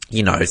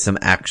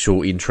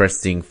actual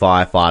interesting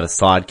firefighter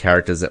side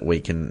characters that we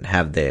can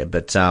have there.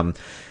 But,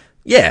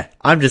 yeah,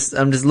 I'm just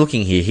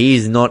looking here. He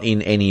is not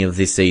in any of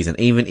this season,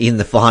 even in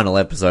the final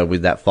episode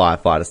with that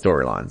firefighter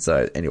storyline.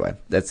 So anyway,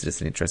 that's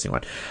just an interesting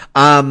one.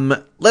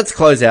 Let's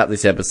close out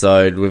this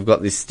episode. We've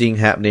got this sting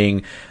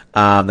happening.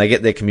 They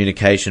get their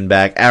communication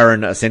back.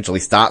 Aaron essentially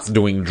starts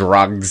doing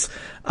drugs,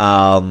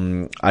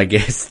 I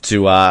guess,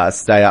 to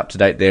stay up to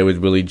date there with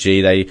Willie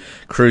G.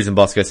 Cruz and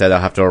Bosco say they'll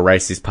have to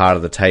erase this part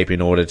of the tape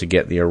in order to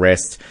get the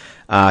arrest.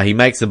 He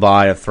makes a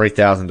buy of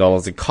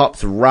 $3,000. The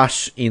cops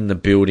rush in the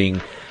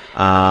building,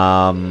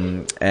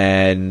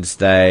 and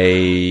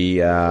they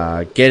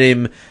get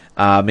him.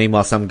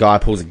 Meanwhile, some guy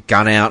pulls a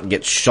gun out and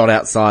gets shot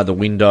outside the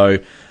window.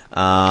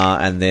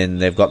 And then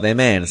they've got their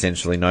man,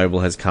 essentially.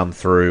 Noble has come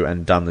through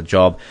and done the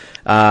job.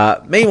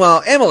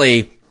 Meanwhile,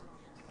 Emily,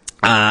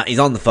 is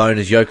on the phone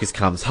as Yokas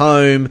comes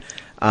home,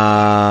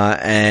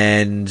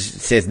 and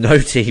says no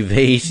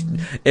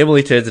TV.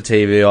 Emily turns the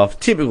TV off.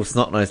 Typical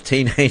snot-nosed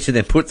teenager,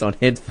 then puts on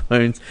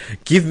headphones.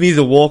 Give me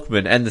the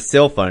Walkman and the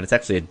cell phone. It's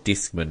actually a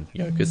Discman,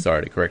 Yokas.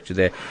 Sorry to correct you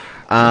there.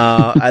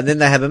 And then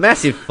they have a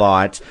massive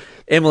fight.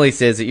 Emily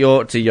says that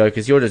to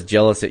Yokas, you're just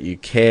jealous that you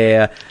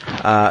care.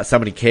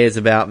 Somebody cares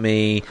about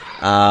me.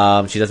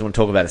 She doesn't want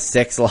to talk about a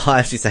sex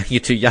life. She's saying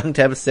you're too young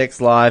to have a sex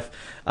life.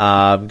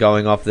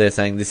 Going off there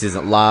saying this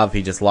isn't love.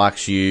 He just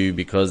likes you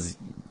because,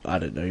 I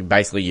don't know,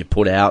 basically you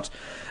put out.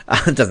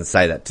 It doesn't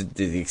say that to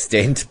the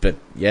extent, but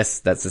yes,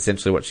 that's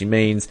essentially what she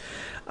means.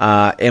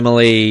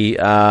 Emily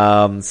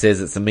says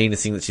it's the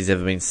meanest thing that she's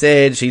ever been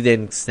said. She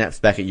then snaps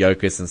back at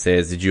Yokas and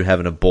says, did you have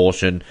an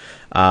abortion?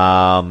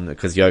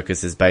 Because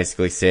Yokas has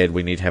basically said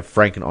we need to have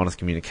frank and honest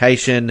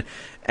communication.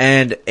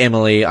 And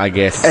Emily, I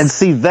guess...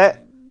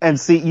 And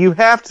see, you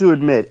have to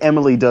admit,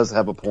 Emily does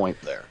have a point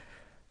there.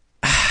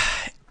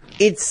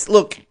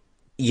 Look,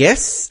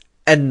 yes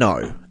and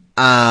no.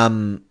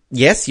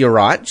 Yes, you're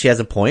right. She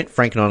has a point.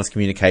 Frank and honest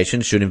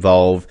communication should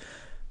involve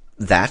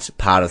that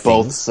part of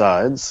things. Both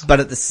sides. But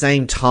at the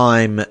same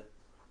time,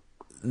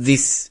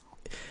 it's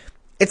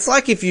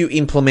like if you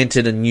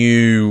implemented a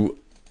new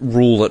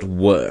rule at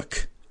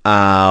work,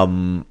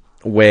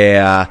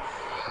 where,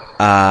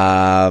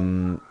 I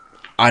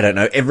don't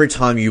know, every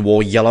time you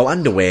wore yellow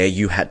underwear,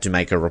 you had to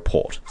make a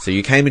report. So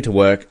you came into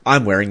work,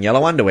 I'm wearing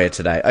yellow underwear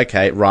today.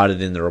 Okay, write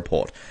it in the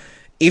report.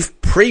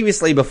 If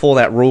previously, before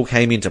that rule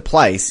came into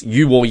place,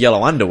 you wore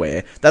yellow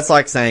underwear, that's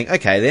like saying,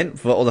 okay, then,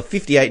 for all the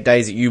 58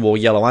 days that you wore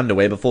yellow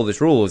underwear before this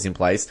rule was in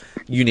place,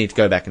 you need to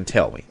go back and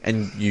tell me.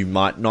 And you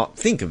might not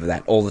think of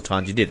that all the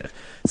times you did it.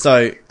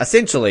 So,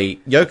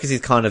 essentially, Yokas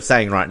is kind of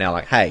saying right now,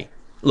 like, hey,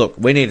 look,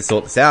 we need to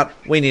sort this out.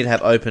 We need to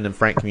have open and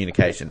frank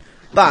communication.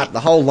 But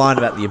the whole line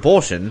about the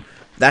abortion,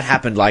 that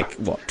happened,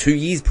 2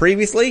 years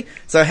previously?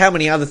 So how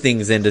many other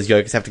things then does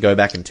Yokas have to go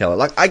back and tell her?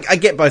 Like, I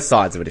get both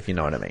sides of it, if you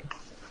know what I mean.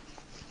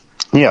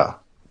 Yeah.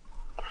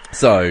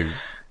 So.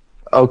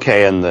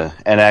 Okay,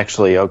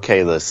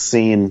 the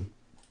scene.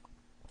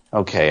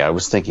 Okay, I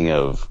was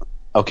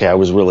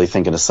really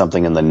thinking of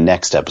something in the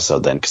next episode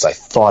then, because I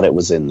thought it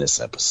was in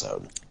this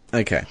episode.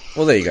 Okay.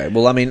 Well, there you go.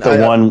 Well, I mean,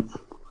 go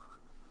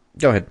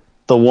ahead.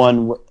 The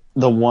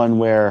one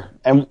where,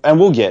 and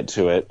we'll get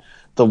to it,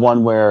 the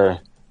one where,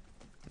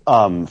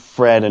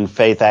 Fred and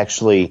Faith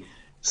actually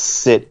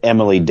sit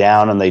Emily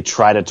down and they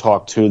try to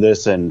talk to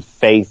this, and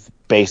Faith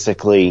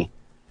basically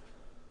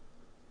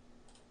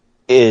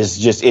is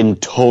just in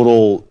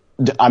total,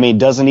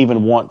 doesn't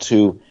even want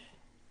to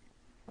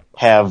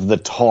have the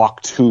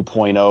talk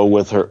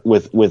 2.0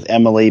 with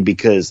Emily,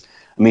 because,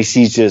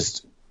 she's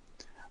just,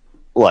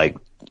 like,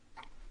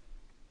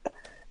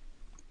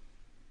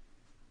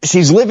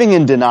 she's living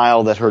in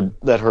denial that her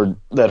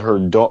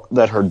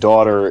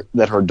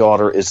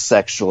daughter is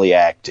sexually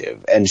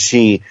active, and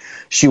she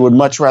would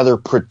much rather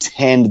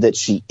pretend that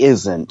she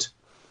isn't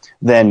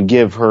than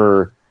give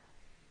her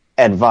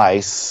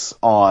advice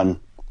on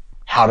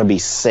how to be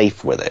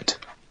safe with it.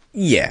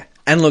 Yeah.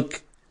 And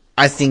look,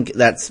 I think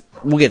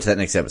we'll get to that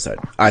next episode.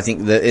 I think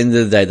that at the end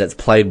of the day, that's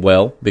played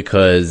well,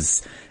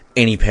 because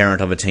any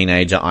parent of a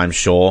teenager, I'm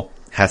sure,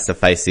 has to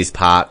face this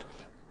part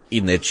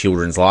in their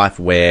children's life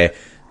where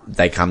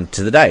they come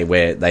to the day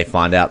where they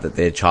find out that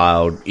their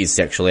child is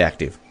sexually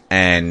active.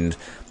 And,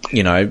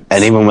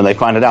 and even when they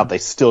find it out, they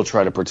still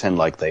try to pretend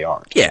like they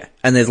aren't. Yeah.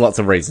 And there's lots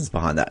of reasons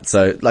behind that.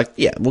 So,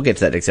 we'll get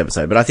to that next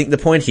episode. But I think the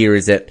point here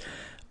is that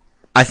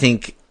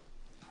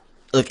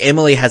look,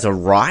 Emily has a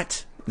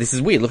right. This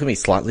is weird. Look at me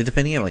slightly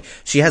defending Emily.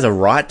 She has a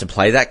right to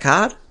play that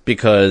card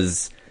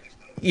because,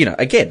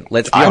 again,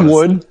 let's be honest. I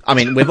would. I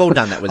mean, we've all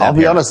done that with our I'll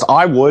parents. be honest,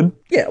 I would.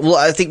 Yeah, well,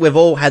 I think we've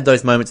all had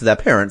those moments with our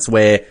parents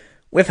where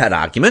we've had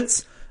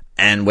arguments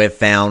and we've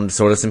found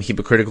sort of some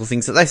hypocritical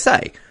things that they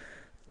say.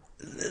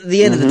 At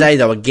the end of the day,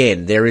 though,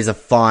 again, there is a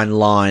fine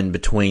line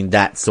between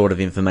that sort of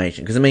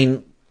information. Because,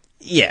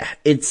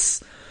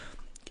 it's...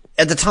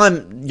 At the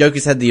time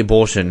Yokas had the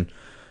abortion,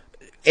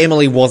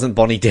 Emily wasn't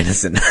Bonnie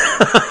Dennison.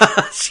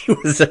 She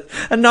was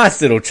a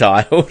nice little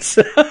child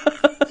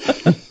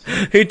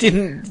who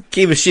didn't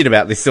give a shit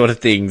about this sort of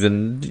things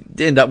and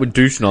end up with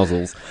douche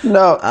nozzles.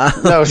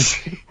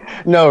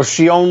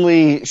 She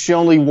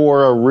only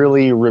wore a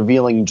really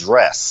revealing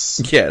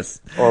dress.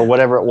 Yes. Or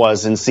whatever it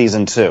was in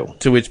season 2.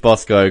 To which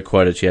Bosco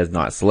quoted she has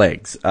nice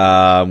legs,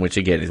 which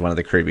again is one of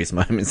the creepiest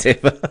moments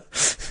ever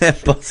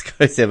that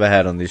Bosco's ever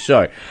had on this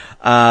show.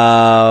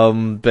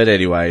 But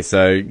anyway,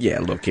 so yeah,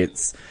 look,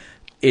 it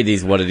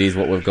is what it is,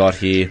 what we've got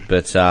here.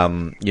 But,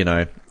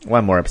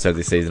 one more episode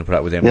this season to put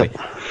up with Emily.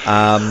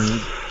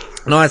 Yep.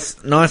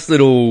 Nice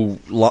little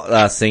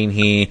scene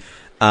here,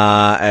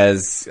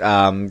 as,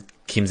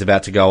 Kim's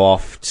about to go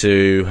off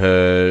to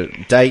her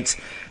date,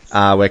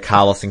 where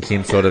Carlos and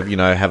Kim sort of,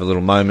 have a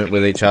little moment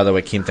with each other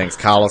where Kim thanks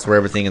Carlos for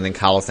everything and then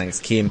Carlos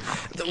thanks Kim.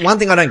 The one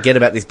thing I don't get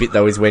about this bit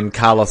though is when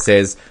Carlos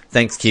says,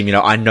 thanks Kim,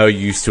 I know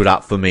you stood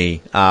up for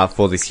me,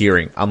 for this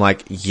hearing. I'm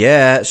like,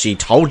 yeah, she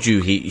told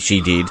you she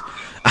did.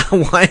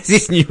 Why is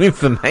this new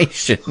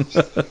information?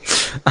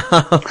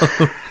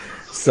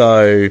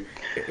 So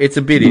it's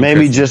a bit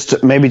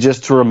interesting. Maybe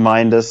just to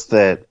remind us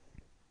that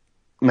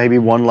maybe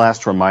one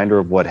last reminder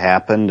of what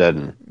happened,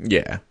 and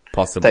yeah,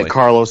 possibly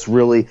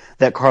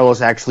that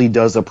Carlos actually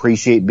does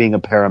appreciate being a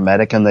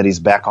paramedic and that he's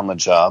back on the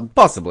job.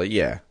 Possibly,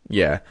 yeah.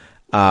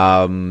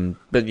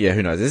 But yeah,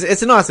 who knows?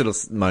 It's a nice little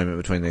moment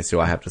between these two,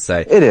 I have to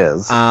say. It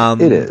is.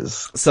 It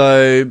is.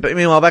 So, but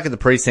meanwhile, back at the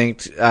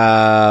precinct,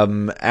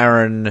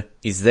 Aaron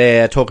is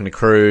there talking to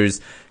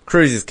Cruz.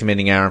 Cruz is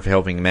commending Aaron for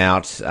helping him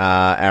out.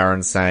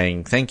 Aaron's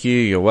saying, thank you,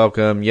 you're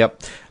welcome,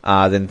 yep.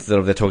 Then sort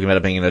of they're talking about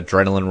it being an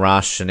adrenaline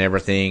rush and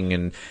everything,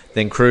 and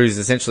then Cruz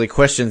essentially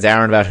questions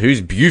Aaron about who's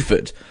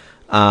Buford.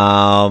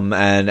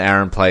 And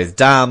Aaron plays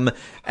dumb,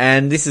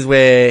 and this is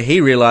where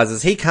he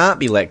realizes he can't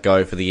be let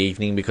go for the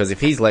evening, because if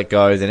he's let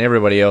go, then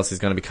everybody else is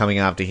going to be coming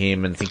after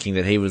him and thinking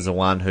that he was the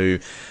one who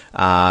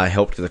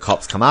helped the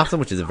cops come after him,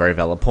 which is a very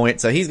valid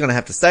point. So he's going to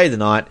have to stay the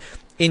night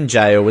in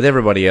jail with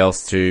everybody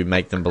else to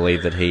make them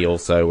believe that he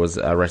also was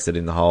arrested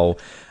in the whole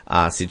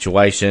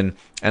situation.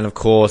 And of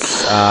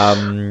course,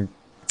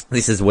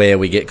 this is where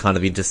we get kind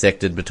of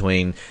intersected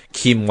between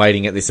Kim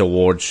waiting at this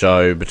award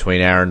show,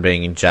 between Aaron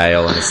being in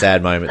jail, and a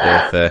sad moment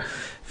there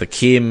for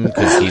Kim,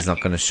 because he's not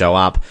going to show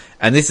up.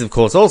 And this, of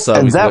course, also...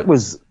 And that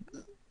was...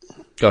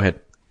 Go ahead.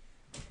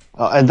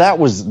 And that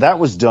was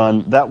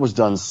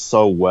done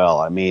so well.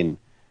 I mean,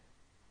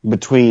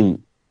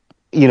 between...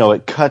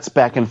 it cuts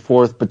back and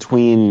forth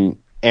between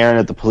Aaron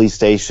at the police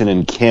station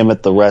and Kim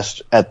at the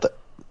it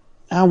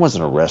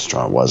wasn't a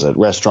restaurant, was it?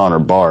 Restaurant or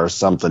bar or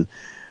something.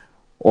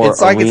 Or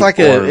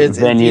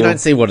venue. You don't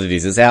see what it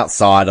is. It's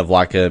outside of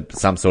like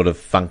some sort of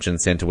function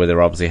center where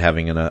they're obviously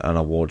having an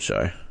award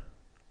show.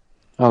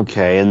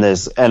 Okay, and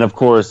of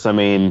course, I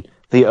mean,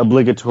 the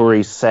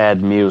obligatory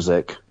sad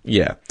music.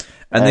 Yeah.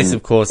 And this,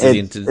 of course,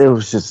 it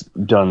was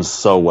just done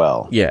so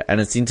well. Yeah, and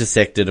it's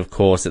intersected, of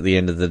course, at the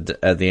end of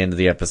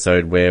the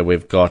episode, where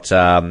we've got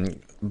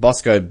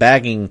Bosco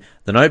bagging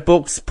the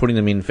notebooks, putting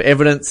them in for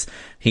evidence.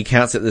 He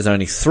counts that there's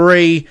only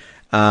 3,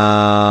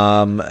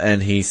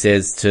 and he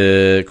says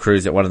to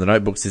Cruz that one of the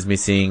notebooks is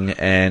missing,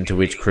 and to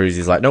which Cruz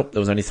is like, nope, there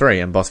was only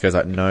 3. And Bosco's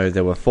like, no,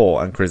 there were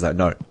 4. And Cruz is like,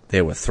 no,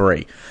 there were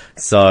 3.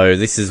 So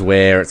this is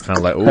where it's kind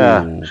of like,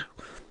 ooh,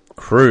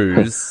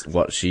 Cruz,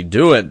 what's she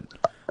doing?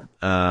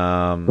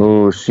 I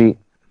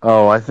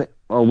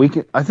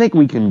think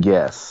we can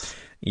guess.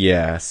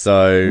 Yeah,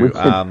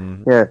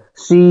 so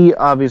she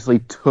obviously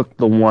took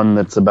the one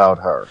that's about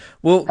her.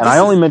 Well, and I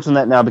only mention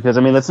that now because,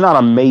 I mean, that's not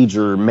a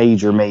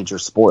major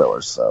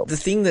spoiler, so. The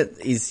thing that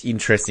is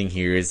interesting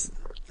here is,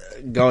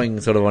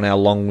 going sort of on our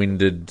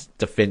long-winded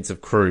defense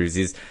of Cruz,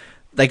 is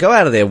they go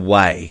out of their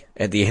way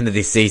at the end of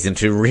this season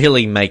to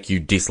really make you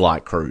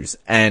dislike Cruz.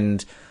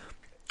 And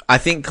I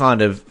think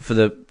kind of for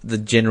the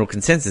general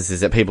consensus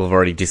is that people have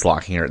already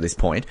disliking her at this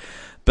point.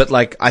 But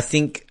like, I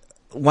think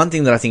one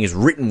thing that I think is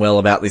written well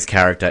about this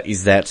character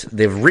is that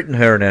they've written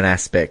her in an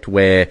aspect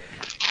where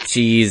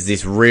she is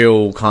this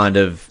real kind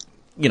of,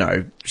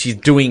 she's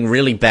doing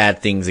really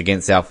bad things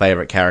against our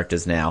favorite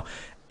characters now.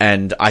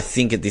 And I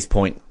think at this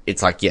point,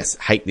 it's like, yes,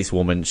 hate this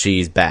woman, she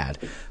is bad.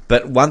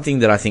 But one thing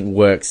that I think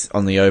works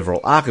on the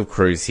overall arc of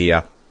Cruz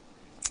here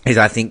is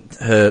I think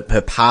her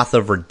path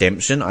of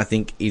redemption, I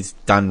think, is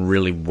done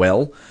really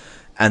well.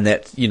 And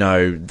that,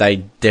 they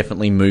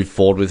definitely move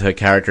forward with her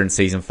character in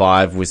season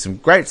 5 with some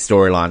great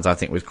storylines, I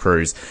think, with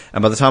Cruz.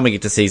 And by the time we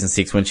get to season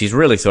 6, when she's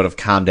really sort of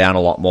calmed down a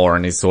lot more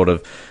and is sort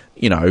of,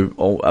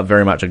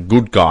 very much a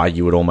good guy,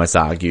 you would almost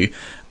argue,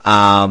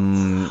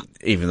 even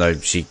though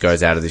she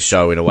goes out of this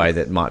show in a way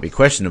that might be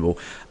questionable.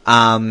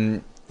 I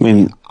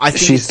think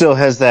she still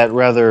has that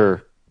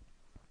rather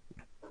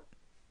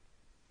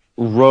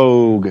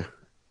rogue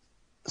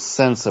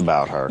sense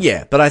about her.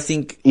 Yeah, but I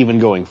think... even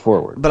going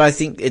forward. But I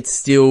think it's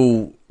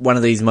still one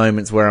of these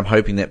moments where I'm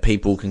hoping that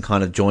people can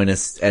kind of join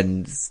us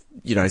and,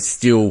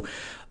 still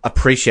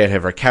appreciate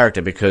her for a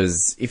character,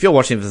 because if you're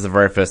watching this for the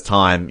very first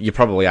time, you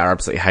probably are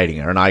absolutely hating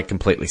her, and I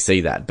completely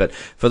see that. But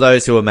for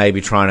those who are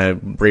maybe trying to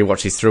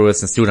rewatch this through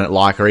us and still don't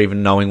like her,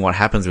 even knowing what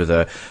happens with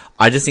her,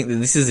 I just think that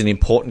this is an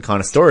important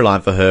kind of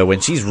storyline for her when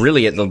she's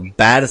really at the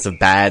baddest of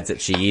bads that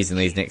she is in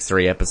these next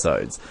 3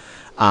 episodes.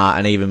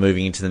 And even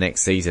moving into the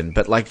next season.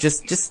 But like,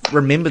 just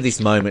remember this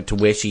moment to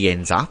where she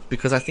ends up,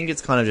 because I think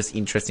it's kind of just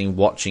interesting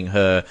watching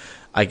her,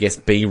 I guess,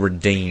 be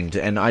redeemed.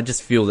 And I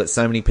just feel that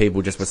so many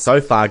people just were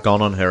so far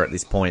gone on her at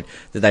this point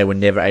that they were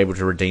never able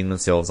to redeem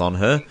themselves on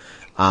her.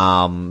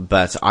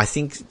 But I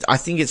think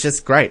it's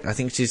just great. I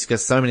think she's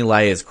got so many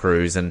layers,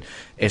 Cruz, and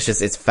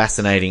it's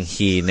fascinating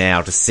here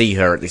now to see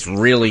her at this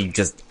really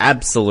just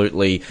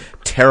absolutely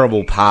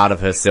terrible part of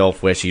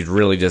herself where she's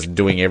really just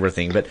doing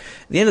everything. But at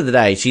the end of the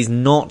day, she's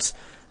not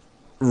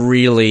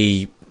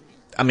really...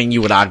 I mean,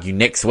 you would argue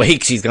next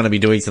week she's going to be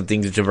doing some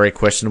things which are very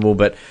questionable,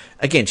 but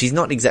again, she's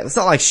not exactly... It's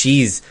not like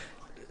she's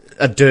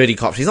a dirty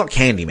cop. She's not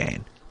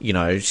Candyman.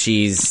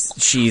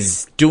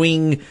 She's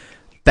doing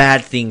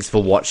bad things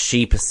for what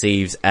she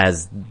perceives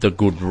as the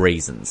good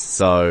reasons.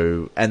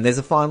 So, and there's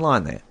a fine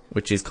line there,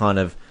 which is kind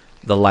of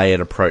the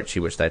layered approach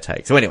here which they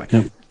take. So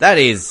anyway, that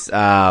is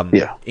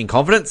In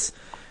Confidence.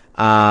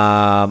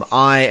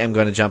 I am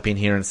going to jump in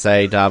here and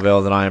say,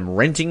 Dorvell, that I am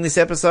renting this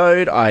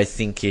episode. I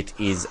think it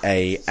is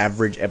a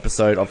average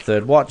episode of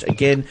Third Watch.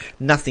 Again,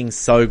 nothing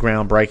so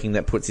groundbreaking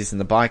that puts this in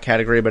the buy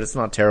category, but it's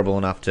not terrible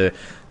enough to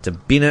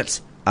bin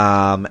it.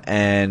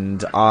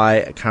 And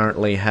I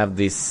currently have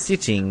this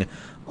sitting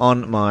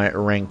on my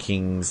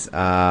rankings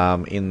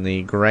in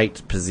the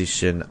great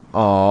position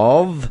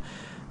of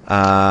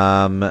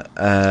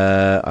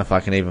If I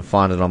can even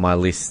find it on my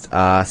list.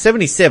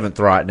 77th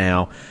right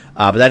now.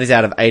 But that is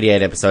out of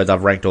 88 episodes.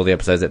 I've ranked all the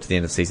episodes up to the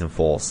end of season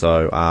 4.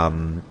 So,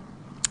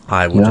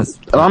 I will just...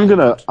 And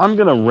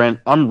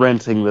I'm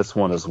renting this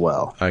one as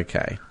well.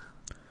 Okay.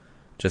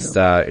 Just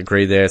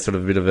agree there, sort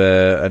of a bit of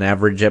an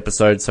average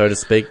episode, so to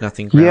speak.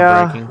 Nothing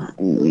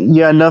groundbreaking.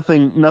 Yeah,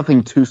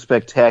 nothing too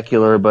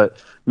spectacular, but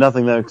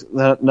nothing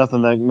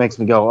that makes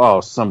me go,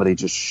 oh, somebody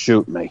just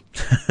shoot me.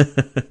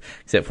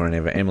 Except for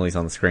whenever Emily's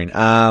on the screen.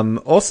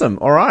 Awesome.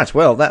 All right.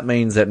 Well, that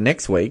means that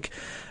next week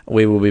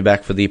we will be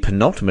back for the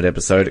penultimate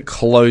episode,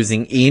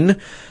 Closing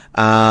In.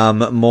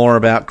 More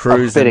about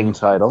Cruz. A fitting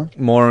title.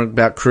 More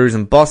about Cruz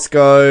and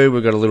Bosco.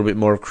 We've got a little bit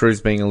more of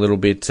Cruz being a little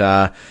bit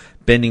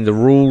bending the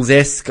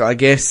rules-esque, I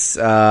guess.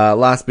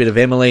 Last bit of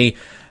Emily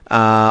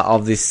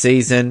of this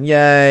season.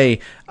 Yay.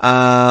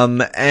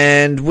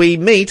 And we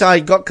meet, I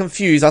got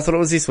confused, I thought it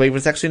was this week, but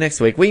it's actually next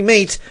week. We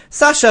meet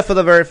Sasha for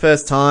the very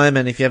first time,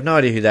 and if you have no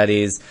idea who that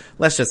is,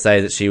 let's just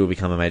say that she will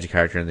become a major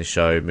character in this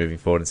show moving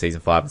forward in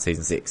season 5 and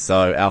season 6.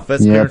 So our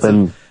first appearance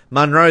of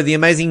Monroe, the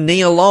amazing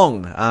Nia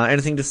Long.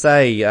 Anything to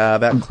say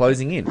about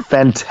Closing In?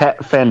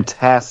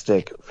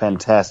 Fantastic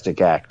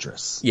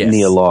actress. Yes.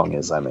 Nia Long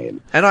is, I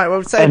mean. And I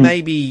would say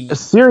maybe...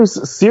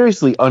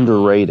 Seriously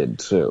underrated,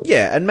 too.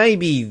 Yeah, and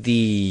maybe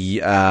the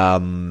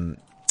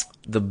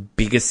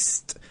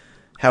biggest...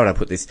 How would I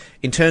put this?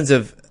 In terms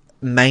of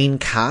main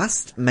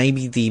cast,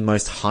 maybe the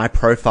most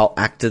high-profile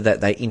actor that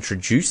they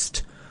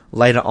introduced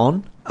later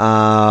on.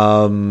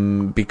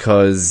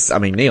 Because, I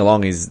mean, Nia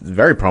Long is a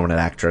very prominent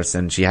actress,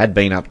 and she had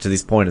been up to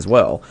this point as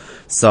well.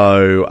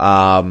 So,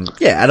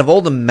 yeah, out of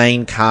all the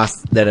main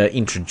cast that are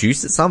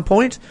introduced at some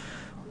point,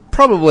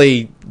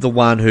 probably the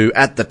one who,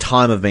 at the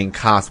time of being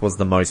cast, was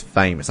the most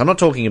famous. I'm not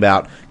talking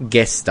about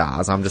guest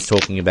stars, I'm just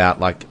talking about,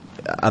 like,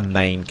 a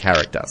main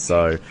character.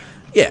 So,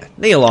 yeah,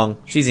 Nia Long,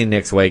 she's in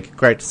next week.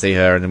 Great to see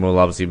her, and then we'll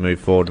obviously move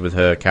forward with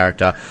her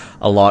character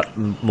a lot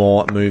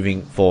more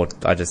moving forward.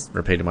 I just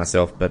repeated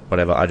myself, but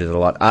whatever, I did it a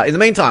lot. In the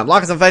meantime,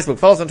 like us on Facebook,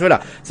 follow us on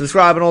Twitter,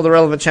 subscribe on all the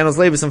relevant channels,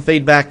 leave us some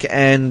feedback,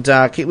 and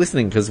keep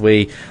listening, because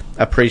we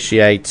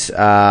appreciate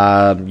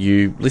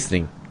you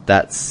listening.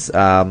 That's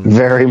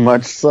very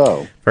much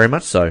so. Very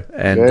much so.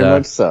 And very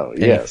much so,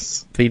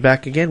 yes.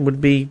 Feedback, again,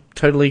 would be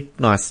totally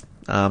nice.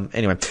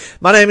 Anyway,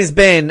 my name is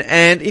Ben,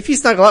 and if you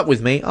snuggle up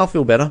with me, I'll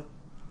feel better.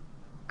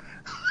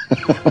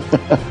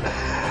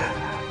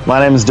 My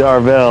name is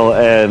Dorvell,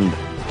 and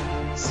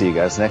see you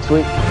guys next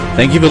week.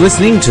 Thank you for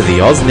listening to the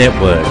Oz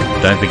Network.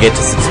 Don't forget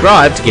to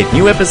subscribe to get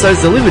new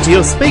episodes delivered to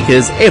your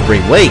speakers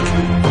every week.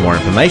 For more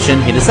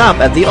information, hit us up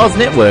at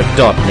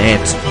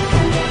theoznetwork.net.